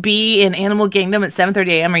we can be in Animal Kingdom at 7:30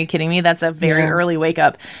 a.m. Are you kidding me? That's a very early wake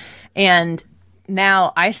up. And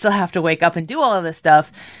now I still have to wake up and do all of this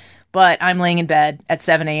stuff, but I'm laying in bed at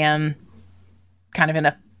 7 a.m. kind of in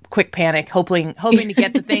a quick panic, hoping to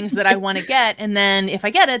get the things that I want to get. And then if I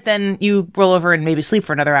get it, then you roll over and maybe sleep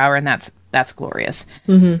for another hour, and that's glorious.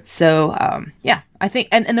 So I think,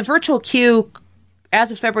 and the virtual queue, as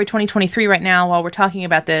of February 2023 right now, while we're talking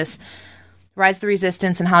about this, Rise of the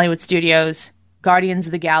Resistance in Hollywood Studios, Guardians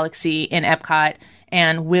of the Galaxy in Epcot,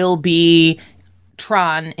 and will be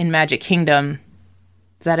Tron in Magic Kingdom.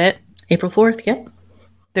 Is that it? April 4th, yep.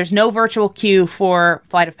 There's no virtual queue for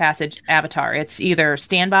Flight of Passage Avatar. It's either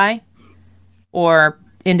standby or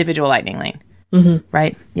individual lightning lane.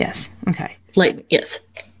 Right? Yes. Okay. Yes.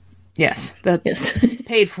 Yes. The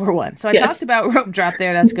paid for one. So I talked about rope drop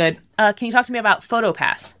there. That's good. Can you talk to me about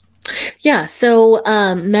PhotoPass? Yeah, so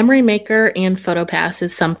Memory Maker and PhotoPass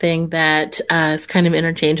is something that is kind of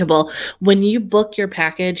interchangeable. When you book your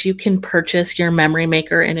package, you can purchase your Memory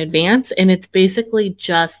Maker in advance, and it's basically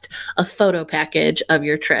just a photo package of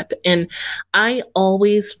your trip. And I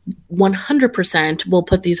always 100% will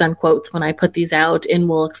put these on quotes when I put these out, and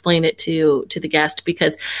will explain it to the guest,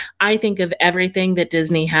 because I think of everything that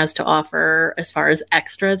Disney has to offer as far as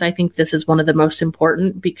extras. I think this is one of the most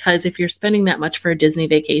important, because if you're spending that much for a Disney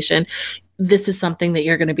vacation, this is something that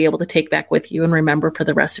you're going to be able to take back with you and remember for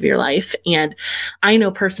the rest of your life. And I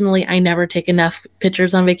know personally, I never take enough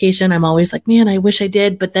pictures on vacation. I'm always like, man, I wish I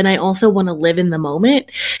did. But then I also want to live in the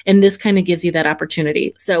moment. And this kind of gives you that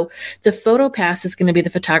opportunity. So the PhotoPass is going to be the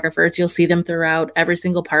photographers. You'll see them throughout every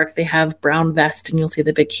single park. They have brown vest, and you'll see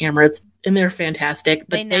the big cameras. And they're fantastic.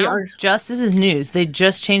 But they are just, this is news, they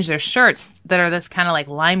just changed their shirts that are this kind of like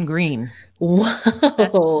lime green.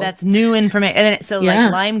 Whoa. That's new information. And so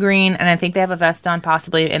like lime green, and I think they have a vest on,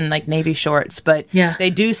 possibly in like navy shorts, but they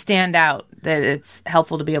do stand out, that it's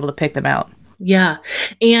helpful to be able to pick them out. Yeah.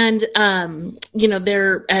 And,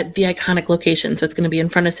 they're at the iconic location. So it's going to be in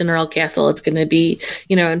front of Cinderella Castle. It's going to be,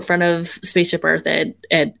 in front of Spaceship Earth at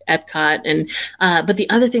Epcot. And, but the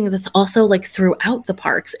other thing is it's also like throughout the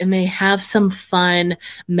parks, and they have some fun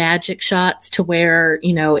magic shots to where,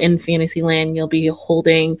 in Fantasyland, you'll be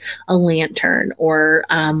holding a lantern, or,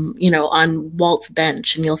 on Walt's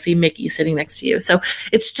bench, and you'll see Mickey sitting next to you. So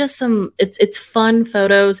it's just it's fun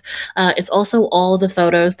photos. It's also all the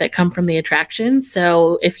photos that come from the attraction.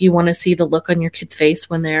 So if you want to see the look on your kid's face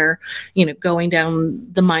when they're, going down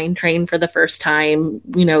the mine train for the first time,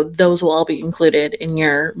 those will all be included in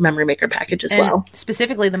your Memory Maker package as well.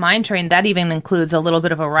 Specifically the mine train, that even includes a little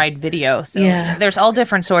bit of a ride video. So there's all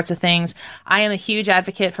different sorts of things. I am a huge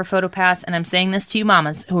advocate for PhotoPass, and I'm saying this to you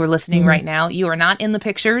mamas who are listening right now. You are not in the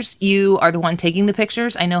pictures. You are the one taking the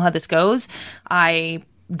pictures. I know how this goes. I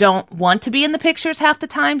don't want to be in the pictures half the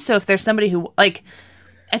time. So if there's somebody who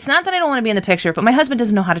it's not that I don't want to be in the picture, but my husband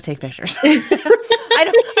doesn't know how to take pictures. I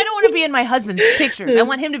don't want to be in my husband's pictures. I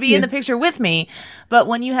want him to be in the picture with me. But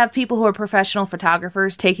when you have people who are professional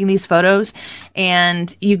photographers taking these photos,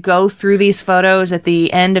 and you go through these photos at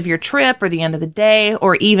the end of your trip or the end of the day,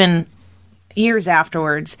 or even years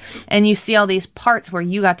afterwards, and you see all these parts where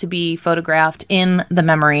you got to be photographed in the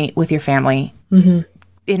memory with your family.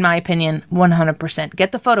 In my opinion, 100%.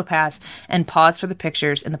 Get the PhotoPass and pause for the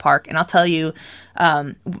pictures in the park. And I'll tell you,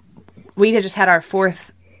 we had just had our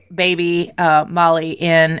 4th baby, Molly,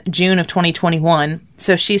 in June of 2021.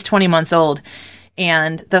 So she's 20 months old.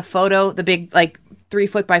 And the photo, the big,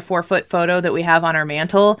 3-foot by 4-foot photo that we have on our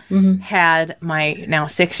mantle had my now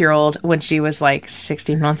 6-year-old when she was like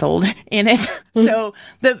 16 months old in it. So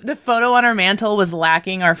the photo on our mantle was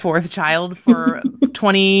lacking our 4th child for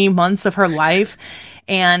 20 months of her life.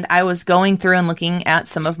 And I was going through and looking at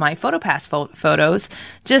some of my PhotoPass photos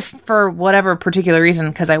just for whatever particular reason,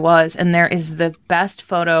 because I was. And there is the best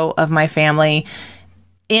photo of my family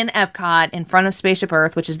in Epcot in front of Spaceship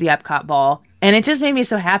Earth, which is the Epcot ball. And it just made me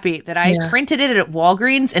so happy that I printed it at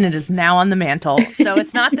Walgreens and it is now on the mantle. So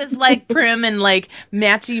it's not this like prim and like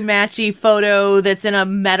matchy photo that's in a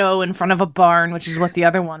meadow in front of a barn, which is what the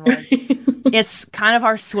other one was. It's kind of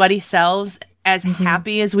our sweaty selves, as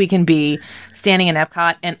happy as we can be standing in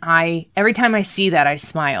Epcot. And every time I see that, I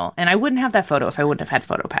smile. And I wouldn't have that photo if I wouldn't have had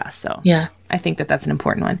PhotoPass. So I think that that's an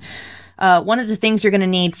important one. One of the things you're going to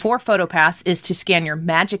need for PhotoPass is to scan your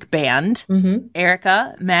Magic Band.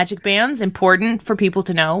 Erica, Magic Band's important for people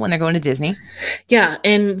to know when they're going to Disney. Yeah,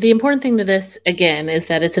 and the important thing to this, again, is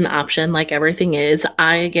that it's an option like everything is.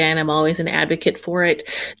 I, again, am always an advocate for it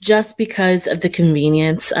just because of the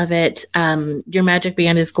convenience of it. Your Magic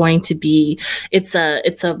Band is going to be, it's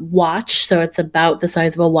a watch, so it's about the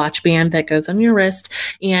size of a watch band that goes on your wrist,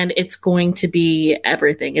 and it's going to be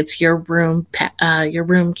everything. It's your room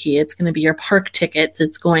key. It's going to be your park tickets.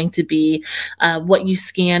 It's going to be what you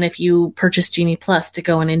scan if you purchase Genie Plus to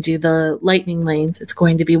go in and do the lightning lanes. It's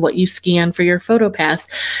going to be what you scan for your PhotoPass.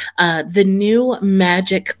 The new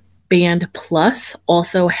Magic Band Plus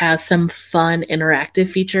also has some fun interactive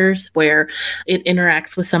features where it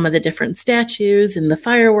interacts with some of the different statues and the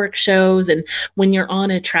fireworks shows. And when you're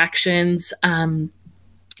on attractions,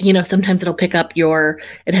 sometimes it'll pick up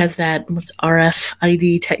it has that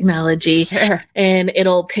RFID technology, and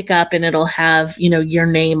it'll pick up and it'll have, your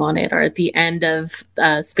name on it, or at the end of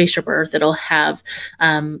Spaceship Earth, it'll have,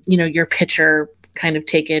 your picture kind of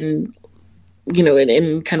taken,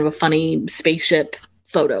 in kind of a funny spaceship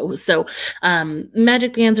photo. So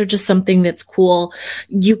Magic Bands are just something that's cool.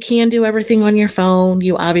 You can do everything on your phone.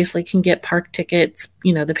 You obviously can get park tickets,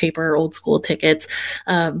 the paper old school tickets,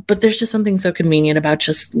 but there's just something so convenient about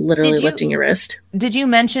just literally lifting your wrist. Did you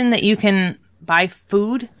mention that you can buy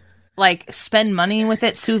food? Like spend money with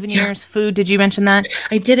it, souvenirs, food. Did you mention that?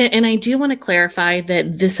 I didn't. And I do want to clarify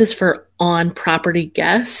that this is for on-property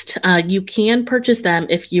guest. You can purchase them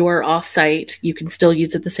if you are off-site. You can still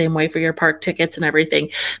use it the same way for your park tickets and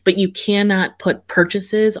everything, but you cannot put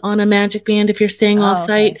purchases on a Magic Band if you're staying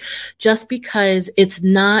off-site, just because it's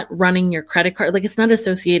not running your credit card. Like, it's not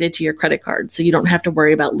associated to your credit card, so you don't have to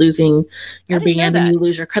worry about losing your band and you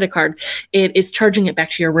lose your credit card. It is charging it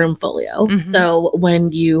back to your room folio. So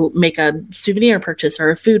when you make a souvenir purchase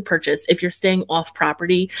or a food purchase, if you're staying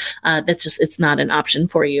off-property, it's not an option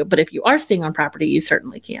for you. But if you are staying on property, you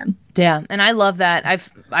certainly can. Yeah, and I love that.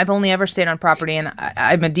 I've only ever stayed on property, and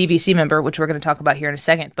I'm a DVC member, which we're going to talk about here in a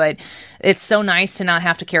second. But it's so nice to not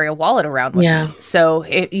have to carry a wallet around with me. So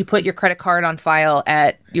you put your credit card on file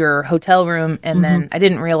at your hotel room, and then I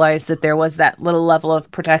didn't realize that there was that little level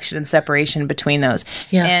of protection and separation between those.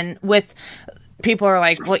 And with people are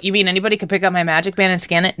like, what, you mean anybody could pick up my Magic Band and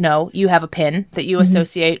scan it? No, you have a PIN that you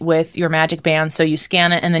associate with your Magic Band. So you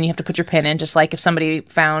scan it and then you have to put your PIN in, just like if somebody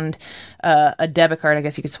found a debit card, I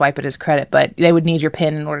guess you could swipe it as credit, but they would need your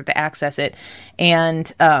PIN in order to access it.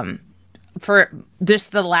 And for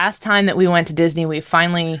just the last time that we went to Disney, we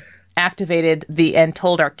finally activated and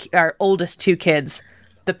told our oldest 2 kids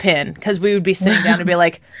the PIN, because we would be sitting down and be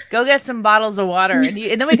like, go get some bottles of water, and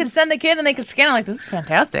then we could send the kid and they could scan it. Like, this is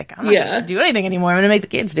fantastic. I'm not going to do anything anymore. I'm going to make the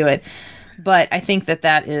kids do it. But I think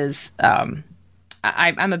that is I'm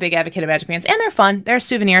a big advocate of Magic Bands, and they're fun. They're a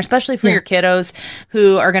souvenir, especially for your kiddos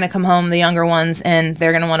who are going to come home, the younger ones, and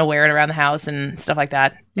they're going to want to wear it around the house and stuff like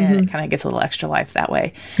that. And it kind of gets a little extra life that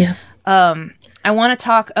way. I want to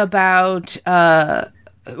talk about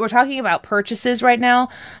we're talking about purchases right now.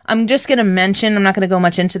 I'm just going to mention, I'm not going to go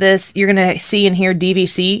much into this. You're going to see and hear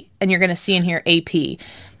DVC, and you're going to see and hear AP.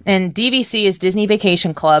 And DVC is Disney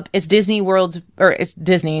Vacation Club. It's Disney World's, or it's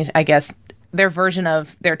Disney, I guess, their version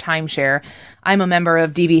of their timeshare. I'm a member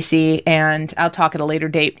of DVC, and I'll talk at a later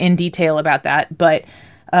date in detail about that. But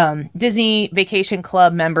Disney Vacation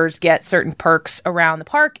Club members get certain perks around the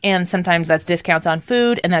park, and sometimes that's discounts on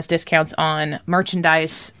food, and that's discounts on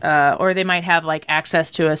merchandise, or they might have like access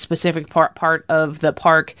to a specific part of the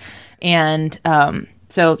park. And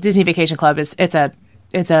so Disney Vacation Club it's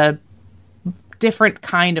a different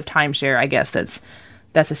kind of timeshare, I guess, that's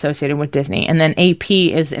associated with Disney. And then AP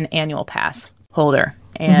is an annual pass holder,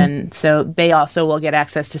 and so they also will get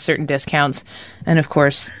access to certain discounts, and of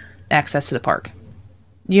course access to the park.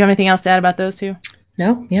 Do you have anything else to add about those two?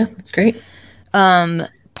 No, yeah, that's great.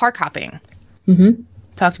 Park hopping. Mm-hmm.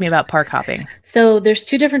 Talk to me about park hopping. So there's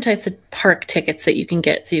two different types of park tickets that you can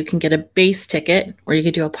get. So you can get a base ticket or you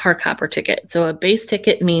could do a park hopper ticket. So a base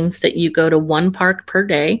ticket means that you go to one park per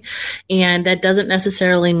day. And that doesn't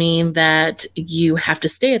necessarily mean that you have to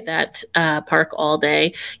stay at that park all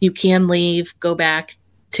day. You can leave, go back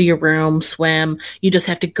to your room, swim. You just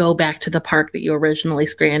have to go back to the park that you originally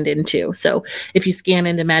scanned into. So if you scan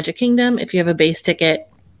into Magic Kingdom, if you have a base ticket,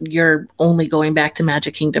 you're only going back to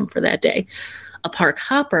Magic Kingdom for that day. A park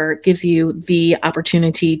hopper gives you the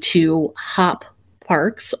opportunity to hop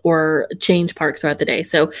parks or change parks throughout the day.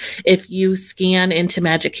 So if you scan into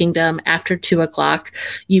Magic Kingdom after 2:00,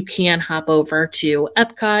 you can hop over to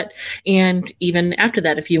Epcot. And even after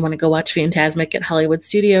that, if you want to go watch Fantasmic at Hollywood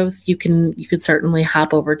Studios, you could certainly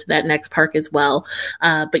hop over to that next park as well.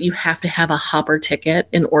 But you have to have a hopper ticket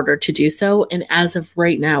in order to do so. And as of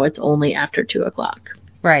right now, it's only after 2:00.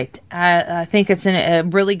 Right. I think it's a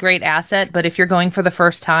really great asset, but if you're going for the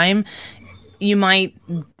first time, you might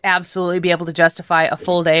absolutely be able to justify a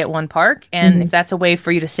full day at one park. And if that's a way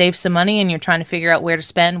for you to save some money and you're trying to figure out where to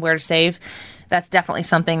spend, where to save, that's definitely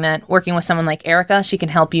something that working with someone like Erica, she can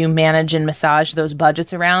help you manage and massage those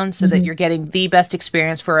budgets around so that you're getting the best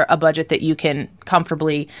experience for a budget that you can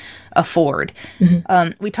comfortably afford.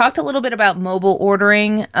 We talked a little bit about mobile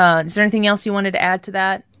ordering. Is there anything else you wanted to add to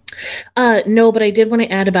that? No, but I did want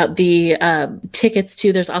to add about the tickets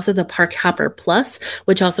too. There's also the Park Hopper Plus,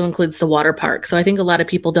 which also includes the water park. So I think a lot of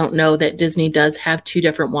people don't know that Disney does have two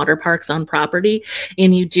different water parks on property,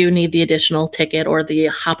 and you do need the additional ticket or the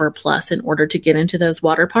Hopper Plus in order to get into those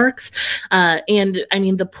water parks. And I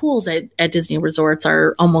mean, the pools at Disney resorts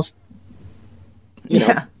are almost, you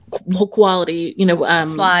know, quality,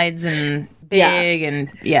 slides and big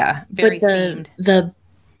and very themed. The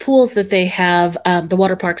pools that they have, the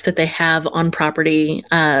water parks that they have on property,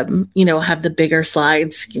 have the bigger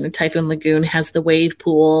slides. Typhoon Lagoon has the wave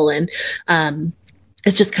pool, and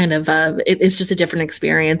it's just kind of it's just a different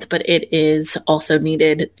experience. But it is also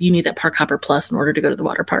needed. You need that Park Hopper Plus in order to go to the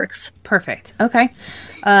water parks. Perfect. Okay.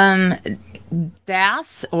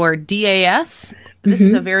 DAS or DAS. This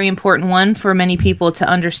is a very important one for many people to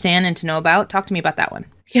understand and to know about. Talk to me about that one.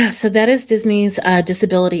 Yeah, so that is Disney's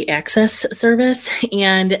Disability Access Service,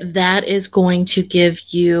 and that is going to give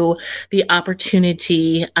you the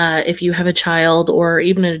opportunity, if you have a child or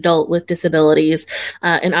even an adult with disabilities,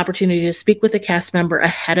 an opportunity to speak with a cast member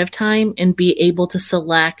ahead of time and be able to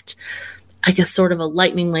select, I guess, sort of a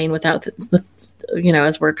lightning lane with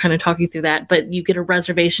as we're kind of talking through that, but you get a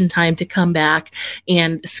reservation time to come back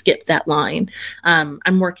and skip that line.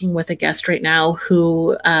 I'm working with a guest right now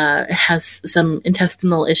who has some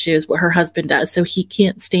intestinal issues, what her husband does. So he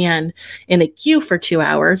can't stand in a queue for 2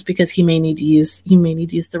 hours because he may need to use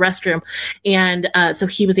the restroom. And so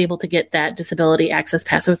he was able to get that disability access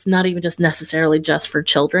pass. So it's not even just necessarily just for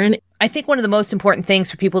children. I think one of the most important things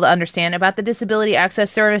for people to understand about the disability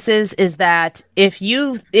access services is that if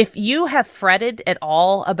you have fretted at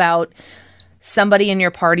all about somebody in your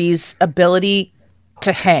party's ability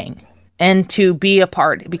to hang and to be a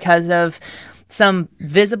part because of some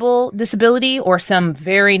visible disability or some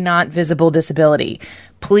very not visible disability,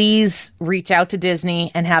 please reach out to Disney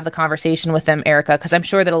and have the conversation with them, Erica, because I'm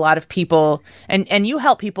sure that a lot of people, and you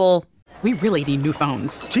help people. We really need new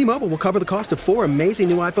phones. T-Mobile will cover the cost of 4 amazing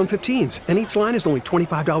new iPhone 15s, and each line is only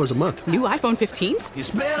 $25 a month. New iPhone 15s?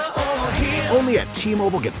 It's better over here. Only at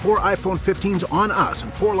T-Mobile, get 4 iPhone 15s on us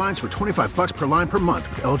and 4 lines for $25 per line per month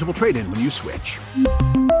with eligible trade-in when you switch.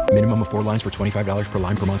 Minimum of 4 lines for $25 per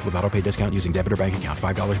line per month with autopay discount using debit or bank account.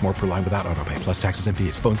 $5 more per line without autopay, plus taxes and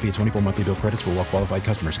fees. Phone fee at 24 monthly bill credits for well-qualified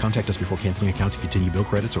customers. Contact us before canceling account to continue bill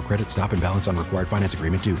credits or credit stop and balance on required finance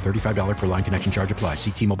agreement due. $35 per line connection charge applies.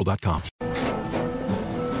 See T-Mobile.com.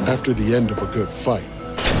 After the end of a good fight,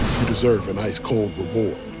 you deserve an ice-cold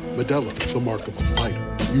reward. Modelo is the mark of a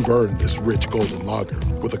fighter. You've earned this rich golden lager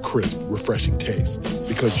with a crisp, refreshing taste.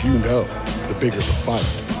 Because you know, the bigger the fight,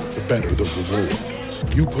 the better the reward.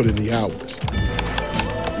 You put in the hours,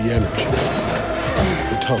 the energy,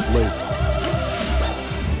 the tough labor.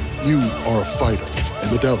 You are a fighter, and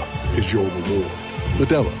Modelo is your reward.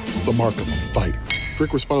 Modelo, the mark of a fighter.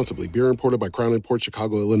 Drink responsibly. Beer imported by Crown Imports,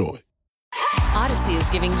 Chicago, Illinois. Odyssey is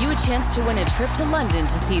giving you a chance to win a trip to London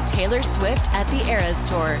to see Taylor Swift at the Eras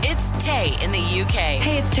Tour. It's Tay in the UK.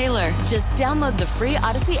 Hey, it's Taylor. Just download the free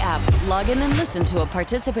Odyssey app, log in and listen to a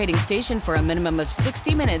participating station for a minimum of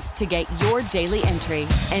 60 minutes to get your daily entry.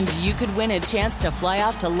 And you could win a chance to fly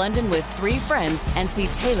off to London with 3 friends and see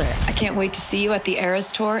Taylor. I can't wait to see you at the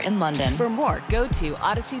Eras Tour in London. For more, go to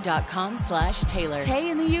odyssey.com/Taylor. Tay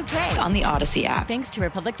in the UK. It's on the Odyssey app. Thanks to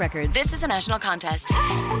Republic Records. This is a national contest.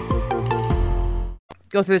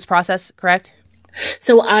 Go through this process, correct?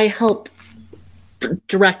 So I help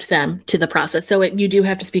direct them to the process. So you do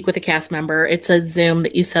have to speak with a cast member. It's a Zoom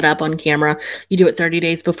that you set up on camera. You do it 30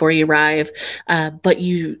 days before you arrive. But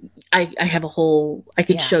I have I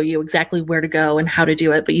could show you exactly where to go and how to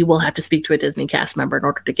do it, but you will have to speak to a Disney cast member in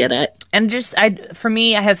order to get it. And for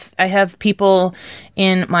me, I have people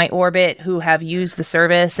in my orbit who have used the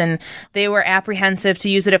service, and they were apprehensive to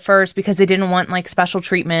use it at first because they didn't want like special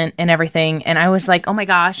treatment and everything. And I was like, oh my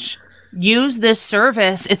gosh, use this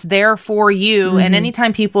service. It's there for you. And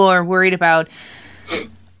anytime people are worried about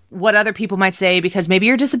what other people might say because maybe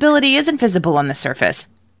your disability isn't visible on the surface,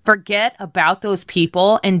 forget about those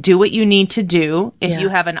people and do what you need to do. If you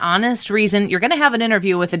have an honest reason, you're going to have an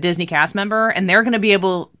interview with a Disney cast member, and they're going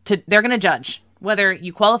to judge whether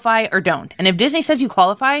you qualify or don't. And if Disney says you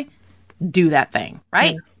qualify, do that thing,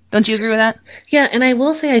 right? Don't you agree with that? Yeah, and I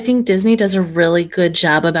will say I think Disney does a really good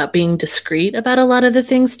job about being discreet about a lot of the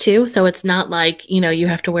things too. So it's not like, you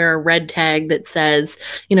have to wear a red tag that says,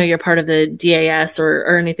 you're part of the DAS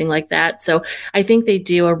or anything like that. So I think they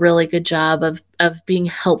do a really good job of being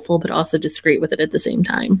helpful, but also discreet with it at the same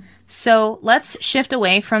time. So let's shift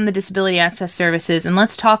away from the disability access services and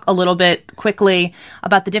let's talk a little bit quickly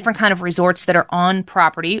about the different kind of resorts that are on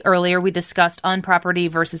property. Earlier, we discussed on property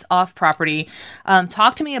versus off property.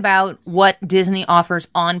 Talk to me about what Disney offers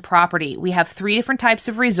on property. We have 3 different types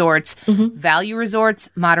of resorts: value resorts,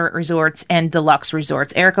 moderate resorts, and deluxe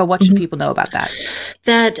resorts. Erica, what should people know about that?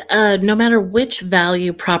 That no matter which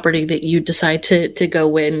value property that you decide to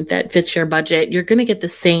go in that fits your budget, you're going to get the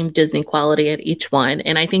same Disney quality at each one.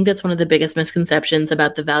 And I think that's one of the biggest misconceptions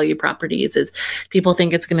about the value properties is people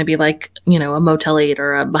think it's going to be like, a Motel 8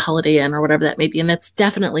 or a Holiday Inn or whatever that may be. And that's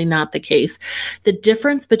definitely not the case. The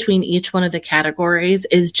difference between each one of the categories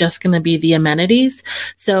is just going to be the amenities.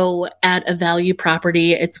 So at a value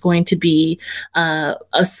property, it's going to be a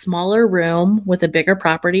smaller room with a bigger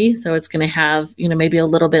property. So it's going to have, maybe a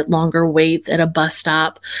little bit longer waits at a bus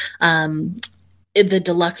stop. The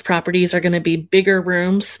deluxe properties are going to be bigger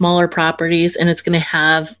rooms, smaller properties, and it's going to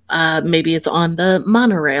have maybe it's on the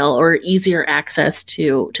monorail or easier access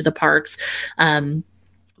to the parks.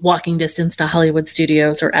 Walking distance to Hollywood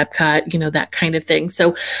Studios or Epcot, that kind of thing.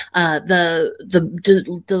 So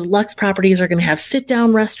the deluxe properties are going to have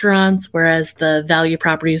sit-down restaurants, whereas the value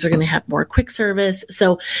properties are going to have more quick service.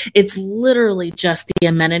 So it's literally just the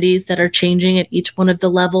amenities that are changing at each one of the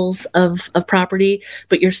levels of property,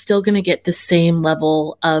 but you're still going to get the same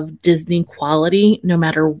level of Disney quality no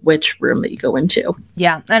matter which room that you go into.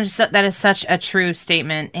 Yeah, that is such a true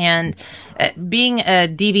statement. And being a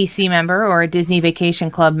DVC member or a Disney Vacation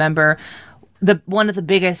Club member, one of the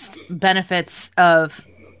biggest benefits of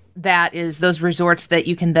that is those resorts that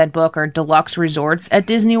you can then book are deluxe resorts at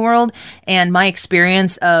Disney World. And my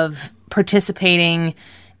experience of participating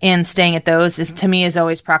in staying at those is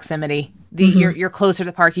always proximity. You're closer to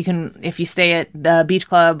the park. You can, if you stay at the Beach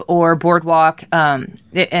Club or Boardwalk, and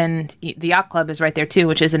the Yacht Club is right there too,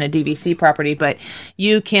 which isn't a DVC property, but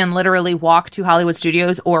you can literally walk to Hollywood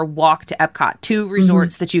Studios or walk to Epcot. 2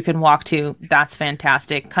 resorts that you can walk to. That's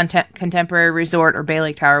fantastic. Contemporary Resort or Bay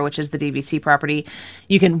Lake Tower, which is the DVC property,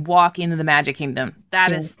 you can walk into the Magic Kingdom.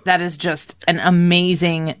 That is just an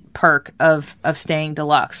amazing perk of staying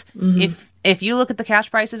deluxe. If you look at the cash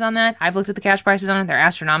prices on that, I've looked at the cash prices on it. They're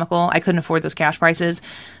astronomical. I couldn't afford those cash prices.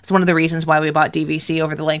 It's one of the reasons why we bought DVC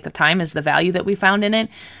over the length of time is the value that we found in it.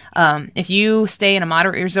 If you stay in a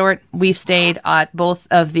moderate resort, we've stayed at both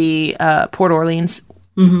of the Port Orleans,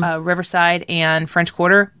 Riverside, and French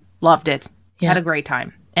Quarter. Loved it. Had a great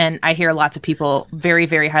time. And I hear lots of people very,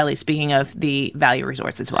 very highly speaking of the value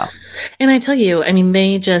resorts as well. And I tell you,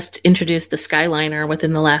 they just introduced the Skyliner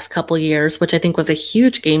within the last couple years, which I think was a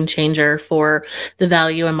huge game changer for the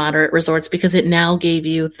value and moderate resorts because it now gave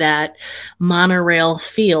you that monorail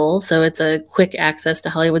feel. So it's a quick access to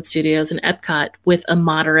Hollywood Studios and Epcot with a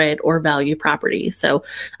moderate or value property. So,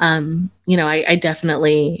 I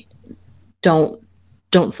definitely don't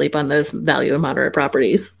sleep on those value and moderate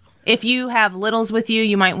properties. If you have littles with you,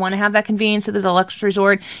 you might want to have that convenience of the deluxe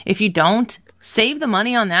resort. If you don't, save the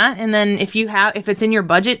money on that. And then if it's in your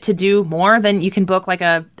budget to do more, then you can book like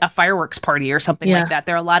a fireworks party or something like that.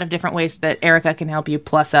 There are a lot of different ways that Erica can help you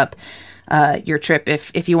plus up your trip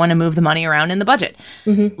if you want to move the money around in the budget.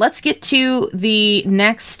 Let's get to the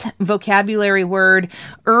next vocabulary word,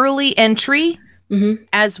 early entry,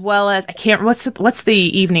 as well as, what's the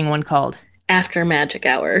evening one called? After magic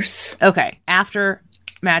hours. Okay. After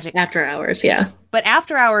hours, yeah. But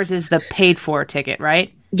after hours is the paid for ticket,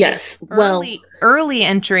 right? Yes. Early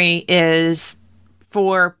entry is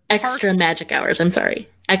for extra magic hours. I'm sorry.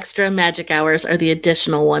 Extra magic hours are the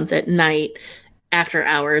additional ones at night. After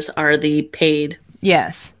hours are the paid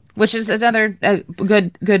Yes, which is another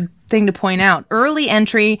good thing to point out. Early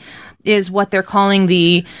entry is what they're calling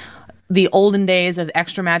the olden days of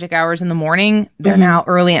extra magic hours in the morning. They're now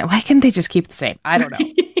early. Why can't they just keep the same? I don't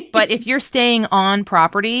know. But if you're staying on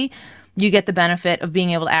property, you get the benefit of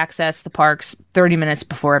being able to access the parks 30 minutes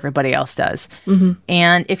before everybody else does.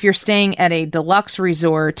 And if you're staying at a deluxe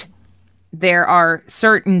resort, there are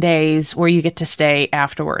certain days where you get to stay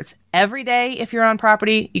afterwards. Every day, if you're on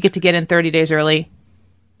property, you get to get in 30 days early.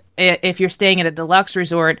 If you're staying at a deluxe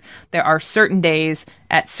resort, there are certain days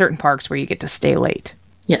at certain parks where you get to stay late.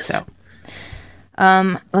 Yes. So,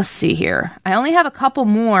 let's see here. I only have a couple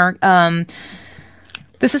more.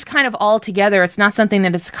 This is kind of all together. It's not something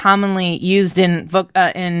that is commonly used in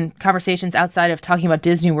conversations outside of talking about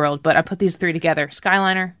Disney World, but I put these three together: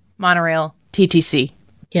 Skyliner, monorail, TTC.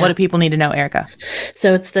 Yeah. What do people need to know, Erica?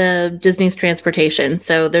 So it's the Disney's transportation.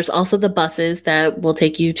 So there's also the buses that will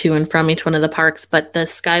take you to and from each one of the parks, but the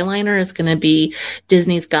Skyliner is going to be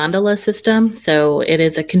Disney's gondola system. So it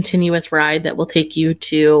is a continuous ride that will take you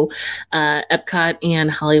to Epcot and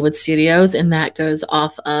Hollywood Studios, and that goes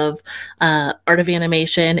off of Art of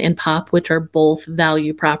Animation and Pop, which are both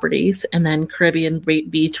value properties, and then Caribbean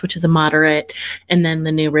Beach, which is a moderate, and then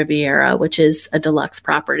the New Riviera, which is a deluxe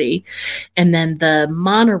property. And then the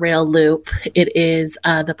monorail loop, it is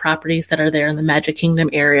the properties that are there in the Magic Kingdom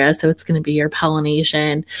area. So it's going to be your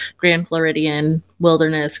Polynesian, Grand Floridian,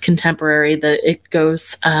 Wilderness, Contemporary. It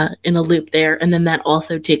goes in a loop there. And then that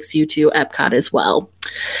also takes you to Epcot as well.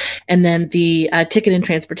 And then the Ticket and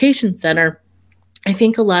Transportation Center, I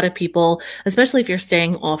think a lot of people, especially if you're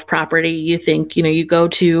staying off property, you think, you go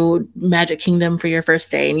to Magic Kingdom for your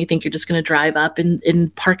first day and you think you're just going to drive up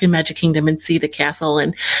and park in Magic Kingdom and see the castle.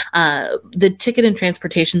 And the Ticket and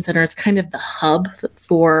Transportation Center is kind of the hub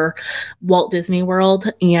for Walt Disney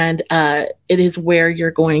World. And it is where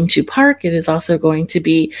you're going to park. It is also going to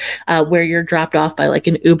be where you're dropped off by like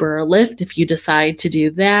an Uber or Lyft if you decide to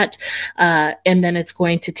do that. And then it's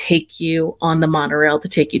going to take you on the monorail to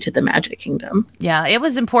take you to the Magic Kingdom. Yeah, it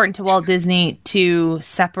was important to Walt Disney to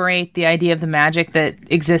separate the idea of the magic that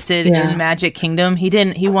existed in Magic Kingdom.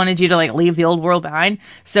 He wanted you to leave the old world behind.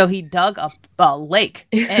 So he dug up a lake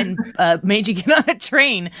and made you get on a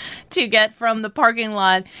train to get from the parking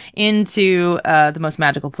lot into the most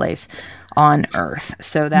magical place on Earth.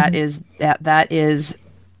 So that is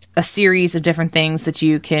a series of different things that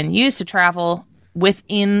you can use to travel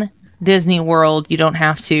within Disney World. You don't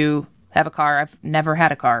have to have a car. I've never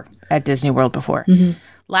had a car at Disney World before.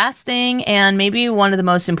 Last thing, and maybe one of the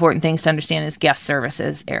most important things to understand, is guest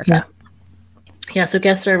services, Erica. Yeah, so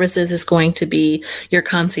guest services is going to be your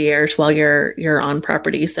concierge while you're on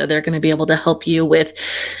property. So they're going to be able to help you with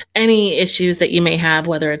any issues that you may have,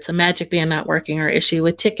 whether it's a Magic Band not working or issue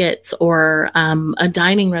with tickets or a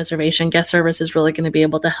dining reservation. Guest service is really going to be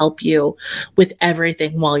able to help you with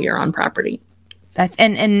everything while you're on property.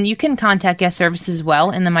 And you can contact guest services as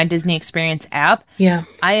well in the My Disney Experience app. Yeah.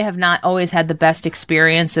 I have not always had the best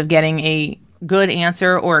experience of getting a good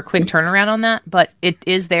answer or a quick turnaround on that, but it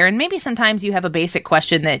is there. And maybe sometimes you have a basic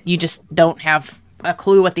question that you just don't have a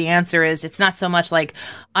clue what the answer is. It's not so much like,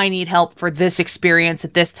 I need help for this experience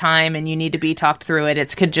at this time and you need to be talked through it.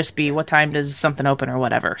 It could just be, what time does something open or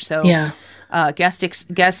whatever. So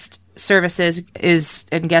guest services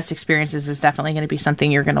and guest experiences is definitely going to be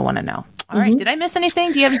something you're going to want to know. All right. Did I miss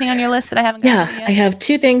anything? Do you have anything on your list that I haven't gotten to yet? I have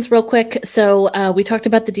two things real quick. So we talked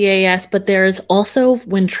about the DAS, but there's also,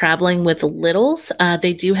 when traveling with littles,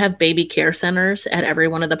 they do have baby care centers at every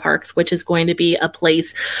one of the parks, which is going to be a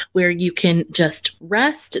place where you can just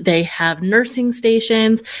rest. They have nursing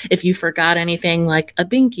stations. If you forgot anything like a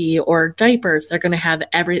binky or diapers, they're going to have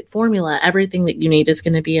every formula, everything that you need is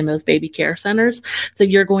going to be in those baby care centers. So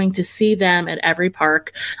you're going to see them at every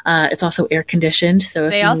park. It's also air conditioned. So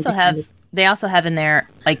they also have in there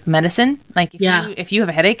medicine. If you have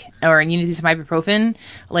a headache or you need some ibuprofen,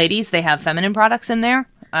 ladies, they have feminine products in there.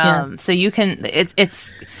 So you can.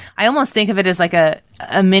 It's. I almost think of it as like a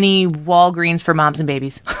mini Walgreens for moms and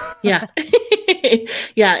babies. Yeah.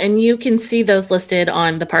 Yeah, and you can see those listed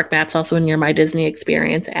on the park maps, also in your My Disney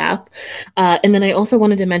Experience app. And then I also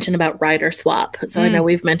wanted to mention about Rider Swap. So I know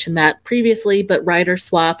we've mentioned that previously, but Rider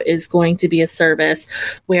Swap is going to be a service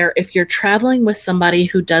where if you're traveling with somebody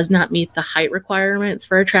who does not meet the height requirements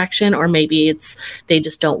for attraction, or maybe they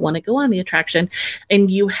just don't want to go on the attraction,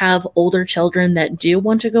 and you have older children that do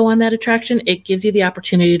want to go on that attraction, it gives you the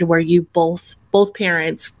opportunity to where you both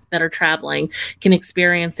parents that are traveling can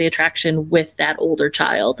experience the attraction with that older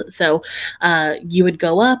child. So you would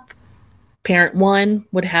go up, parent one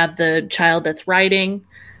would have the child that's riding,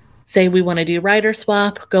 say we want to do rider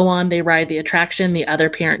swap, go on, they ride the attraction. The other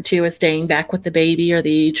parent too is staying back with the baby or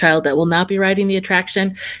the child that will not be riding the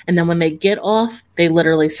attraction. And then when they get off, they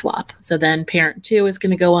literally swap. So then parent 2 is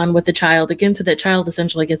going to go on with the child again. So that child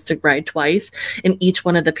essentially gets to ride twice, and each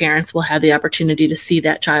one of the parents will have the opportunity to see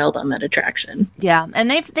that child on that attraction. Yeah.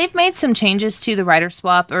 And they've made some changes to the rider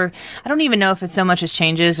swap, or I don't even know if it's so much as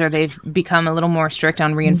changes, or they've become a little more strict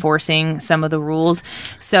on reinforcing some of the rules.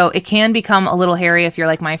 So it can become a little hairy if you're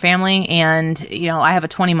like my family. And, I have a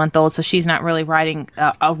 20-month-old, so she's not really riding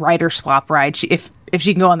a rider swap ride. If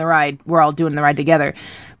she can go on the ride, we're all doing the ride together.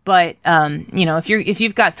 But, if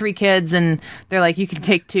you've got 3 kids and they're like, you can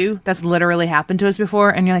take 2, that's literally happened to us before.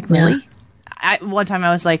 And you're like, really? Yeah. One time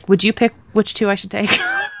I was like, would you pick which 2 I should take?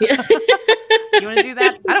 Yeah. You want to do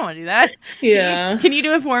that? I don't want to do that. Yeah. Can you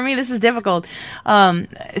do it for me? This is difficult.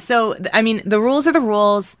 The rules are the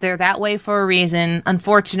rules. They're that way for a reason.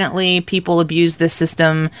 Unfortunately, people abuse this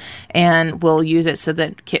system and will use it so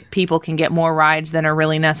that people can get more rides than are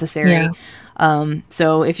really necessary. Yeah.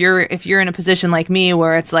 So if you're in a position like me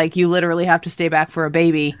where it's like you literally have to stay back for a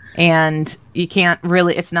baby and you can't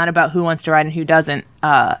really, it's not about who wants to ride and who doesn't,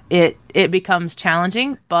 it becomes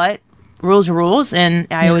challenging, but rules are rules, and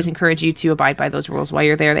I always encourage you to abide by those rules while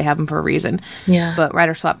you're there. They have them for a reason. Yeah. But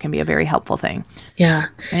rider swap can be a very helpful thing. Yeah.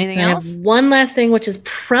 Anything else? I have one last thing, which is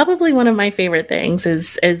probably one of my favorite things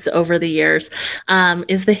is over the years,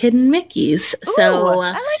 is the hidden Mickeys. Ooh, so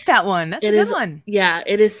I like that one. That's a good one. Yeah,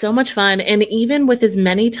 it is so much fun. And even with as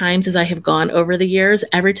many times as I have gone over the years,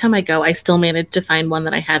 every time I go, I still manage to find one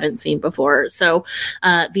that I haven't seen before. So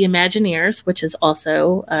the Imagineers, which is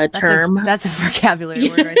also a term. That's a vocabulary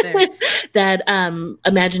word right there. That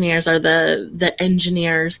Imagineers are the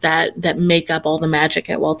engineers that make up all the magic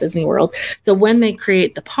at Walt Disney World. So when they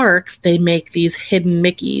create the parks, they make these hidden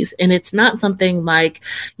Mickeys, and it's not something like,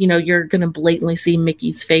 you're going to blatantly see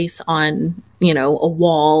Mickey's face on, a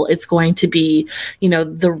wall. It's going to be,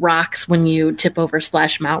 the rocks when you tip over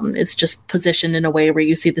Splash Mountain. It's just positioned in a way where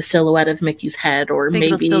you see the silhouette of Mickey's head, or maybe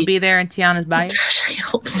it'll still be there in Tiana's bio. Gosh, I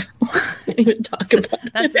hope so. I didn't even talk about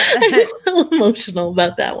it. I'm so emotional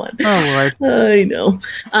about that one. Oh Lord, I know.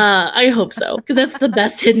 I hope so, because that's the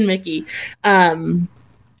best hidden Mickey.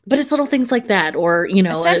 But it's little things like that, or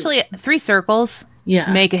essentially 3 circles.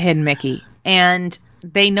 Yeah, make a hidden Mickey, and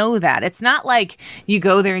they know that. It's not like you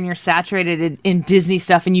go there and you're saturated in Disney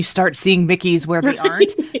stuff and you start seeing Mickeys where they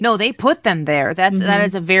aren't. No, they put them there. That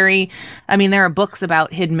is a very, there are books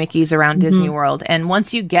about hidden Mickeys around Disney World. And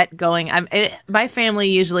once you get going, my family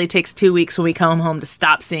usually takes 2 weeks when we come home to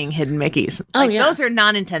stop seeing hidden Mickeys. Those are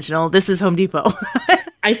non-intentional. This is Home Depot.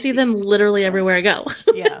 I see them literally everywhere I go.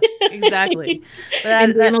 Yeah, exactly.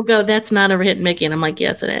 And then they'll go, that's not a hidden Mickey. And I'm like,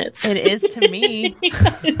 yes, it is. It is to me.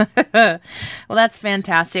 Well, that's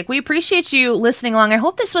fantastic. We appreciate you listening along. I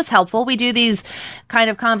hope this was helpful. We do these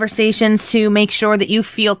kind of conversations to make sure that you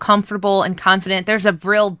feel comfortable and confident. There's a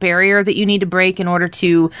real barrier that you need to break in order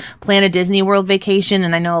to plan a Disney World vacation.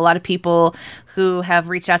 And I know a lot of people who have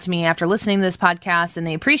reached out to me after listening to this podcast, and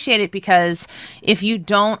they appreciate it because if you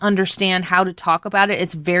don't understand how to talk about it,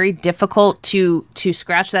 it's very difficult to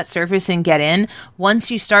scratch that surface and get in. Once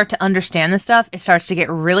you start to understand the stuff, it starts to get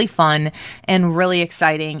really fun and really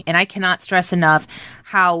exciting. And I cannot stress enough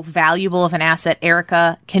how valuable of an asset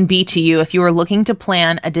Erica can be to you if you are looking to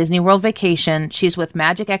plan a Disney World vacation. She's with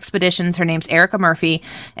Magic Expeditions. Her name's Erica Murphy,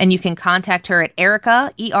 and you can contact her at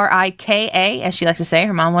Erica, Erika, as she likes to say.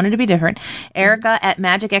 Her mom wanted to be different. Erica at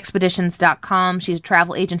magicexpeditions.com. She's a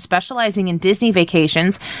travel agent specializing in Disney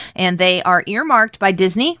vacations, and they are earmarked by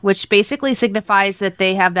Disney, which basically signifies that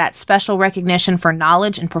they have that special recognition for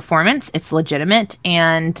knowledge and performance. It's legitimate,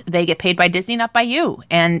 and they get paid by Disney, not by you.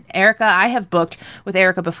 And Erica, I have booked with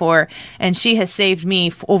Erica before, and she has saved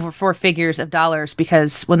me over 4 figures of dollars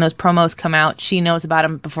because when those promos come out, she knows about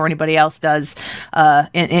them before anybody else does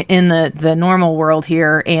in the normal world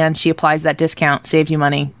here, and she applies that discount, saves you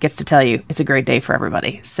money, gets to tell you it's a great day for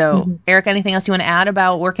everybody. So, Erica, anything else you want to add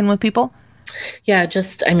about working with people? Yeah,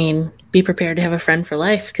 just, be prepared to have a friend for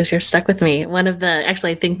life because you're stuck with me.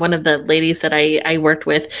 I think one of the ladies that I worked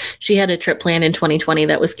with, she had a trip planned in 2020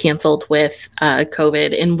 that was canceled with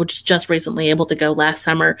COVID and was just recently able to go last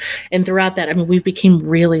summer. And throughout that, we've become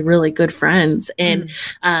really, really good friends. And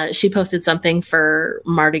she posted something for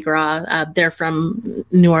Mardi Gras. They're from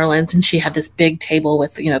New Orleans, and she had this big table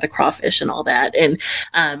with, the crawfish and all that. And,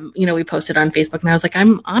 we posted on Facebook, and I was like,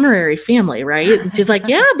 I'm honorary family, right? And she's like,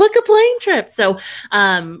 yeah, book a plane trip. So,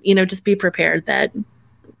 just be prepared that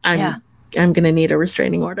I'm going to need a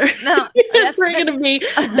restraining order. No, we're going to be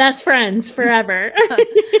best friends forever.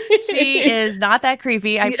 She is not that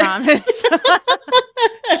creepy, I promise.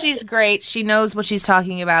 She's great. She knows what she's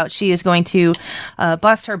talking about. She is going to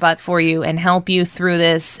bust her butt for you and help you through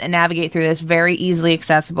this and navigate through this very easily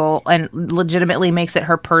accessible, and legitimately makes it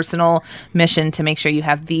her personal mission to make sure you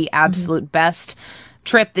have the absolute best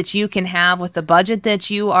trip that you can have with the budget that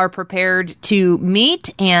you are prepared to meet.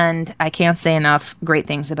 And I can't say enough great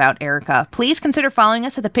things about Erica. Please consider following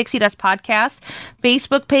us at the Pixie Dust Podcast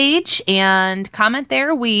Facebook page and comment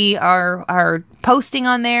there. We are posting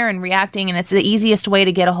on there and reacting, and it's the easiest way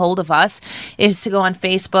to get a hold of us is to go on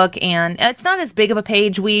Facebook. And it's not as big of a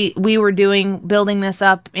page. We were building this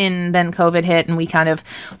up, and then COVID hit and we kind of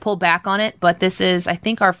pulled back on it. But this is, I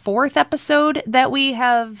think, our 4th episode that we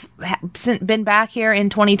have been back here in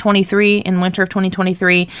 2023, in winter of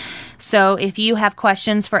 2023. So if you have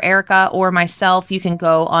questions for Erica or myself, you can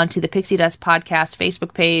go onto the Pixie Dust Podcast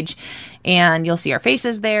Facebook page, and you'll see our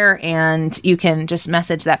faces there, and you can just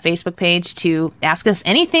message that Facebook page to ask us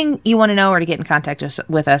anything you want to know or to get in contact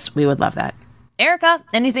with us. We would love that. Erica,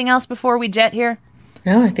 anything else before we jet here?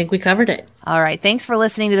 No, I think we covered it. All right. Thanks for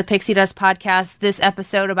listening to the Pixie Dust Podcast. This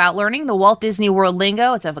episode about learning the Walt Disney World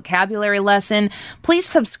lingo. It's a vocabulary lesson. Please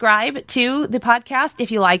subscribe to the podcast if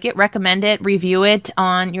you like it. Recommend it. Review it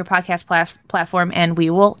on your podcast platform. And we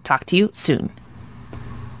will talk to you soon.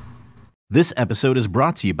 This episode is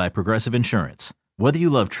brought to you by Progressive Insurance. Whether you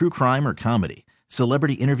love true crime or comedy,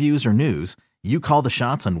 celebrity interviews or news, you call the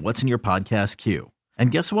shots on what's in your podcast queue. And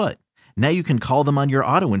guess what? Now you can call them on your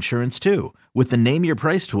auto insurance too with the Name Your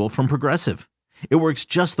Price tool from Progressive. It works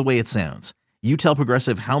just the way it sounds. You tell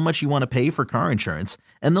Progressive how much you want to pay for car insurance,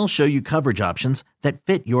 and they'll show you coverage options that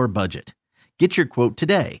fit your budget. Get your quote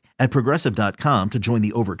today at Progressive.com to join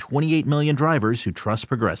the over 28 million drivers who trust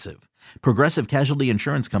Progressive. Progressive Casualty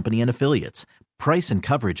Insurance Company and Affiliates. Price and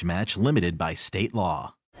coverage match limited by state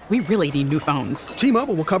law. We really need new phones.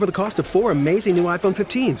 T-Mobile will cover the cost of 4 amazing new iPhone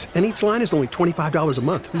 15s, and each line is only $25 a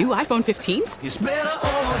month. New iPhone 15s? It's better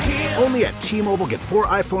over here. Only at T-Mobile, get 4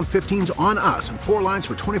 iPhone 15s on us and 4 lines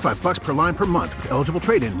for $25 per line per month with eligible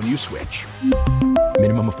trade-in when you switch.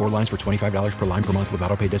 Minimum of 4 lines for $25 per line per month with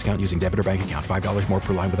auto-pay discount using debit or bank account. $5 more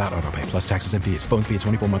per line without auto-pay, plus taxes and fees. Phone fee at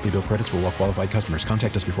 24 monthly bill credits for well-qualified customers.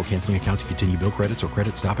 Contact us before canceling account to continue bill credits or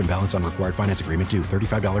credit stop and balance on required finance agreement due.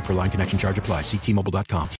 $35 per line connection charge applies. See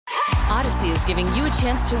T-Mobile.com. Odyssey is giving you a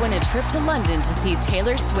chance to win a trip to London to see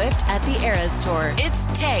Taylor Swift at the Eras Tour. It's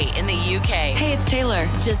Tay in the UK. Hey, it's Taylor.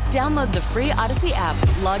 Just download the free Odyssey app,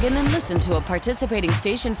 log in and listen to a participating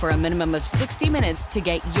station for a minimum of 60 minutes to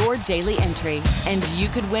get your daily entry. And you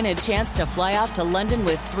could win a chance to fly off to London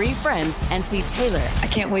with 3 friends and see Taylor. I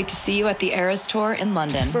can't wait to see you at the Eras Tour in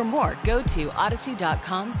London. For more, go to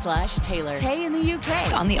odyssey.com/Taylor. Tay in the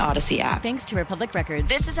UK. On the Odyssey app. Thanks to Republic Records.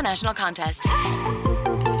 This is a national contest.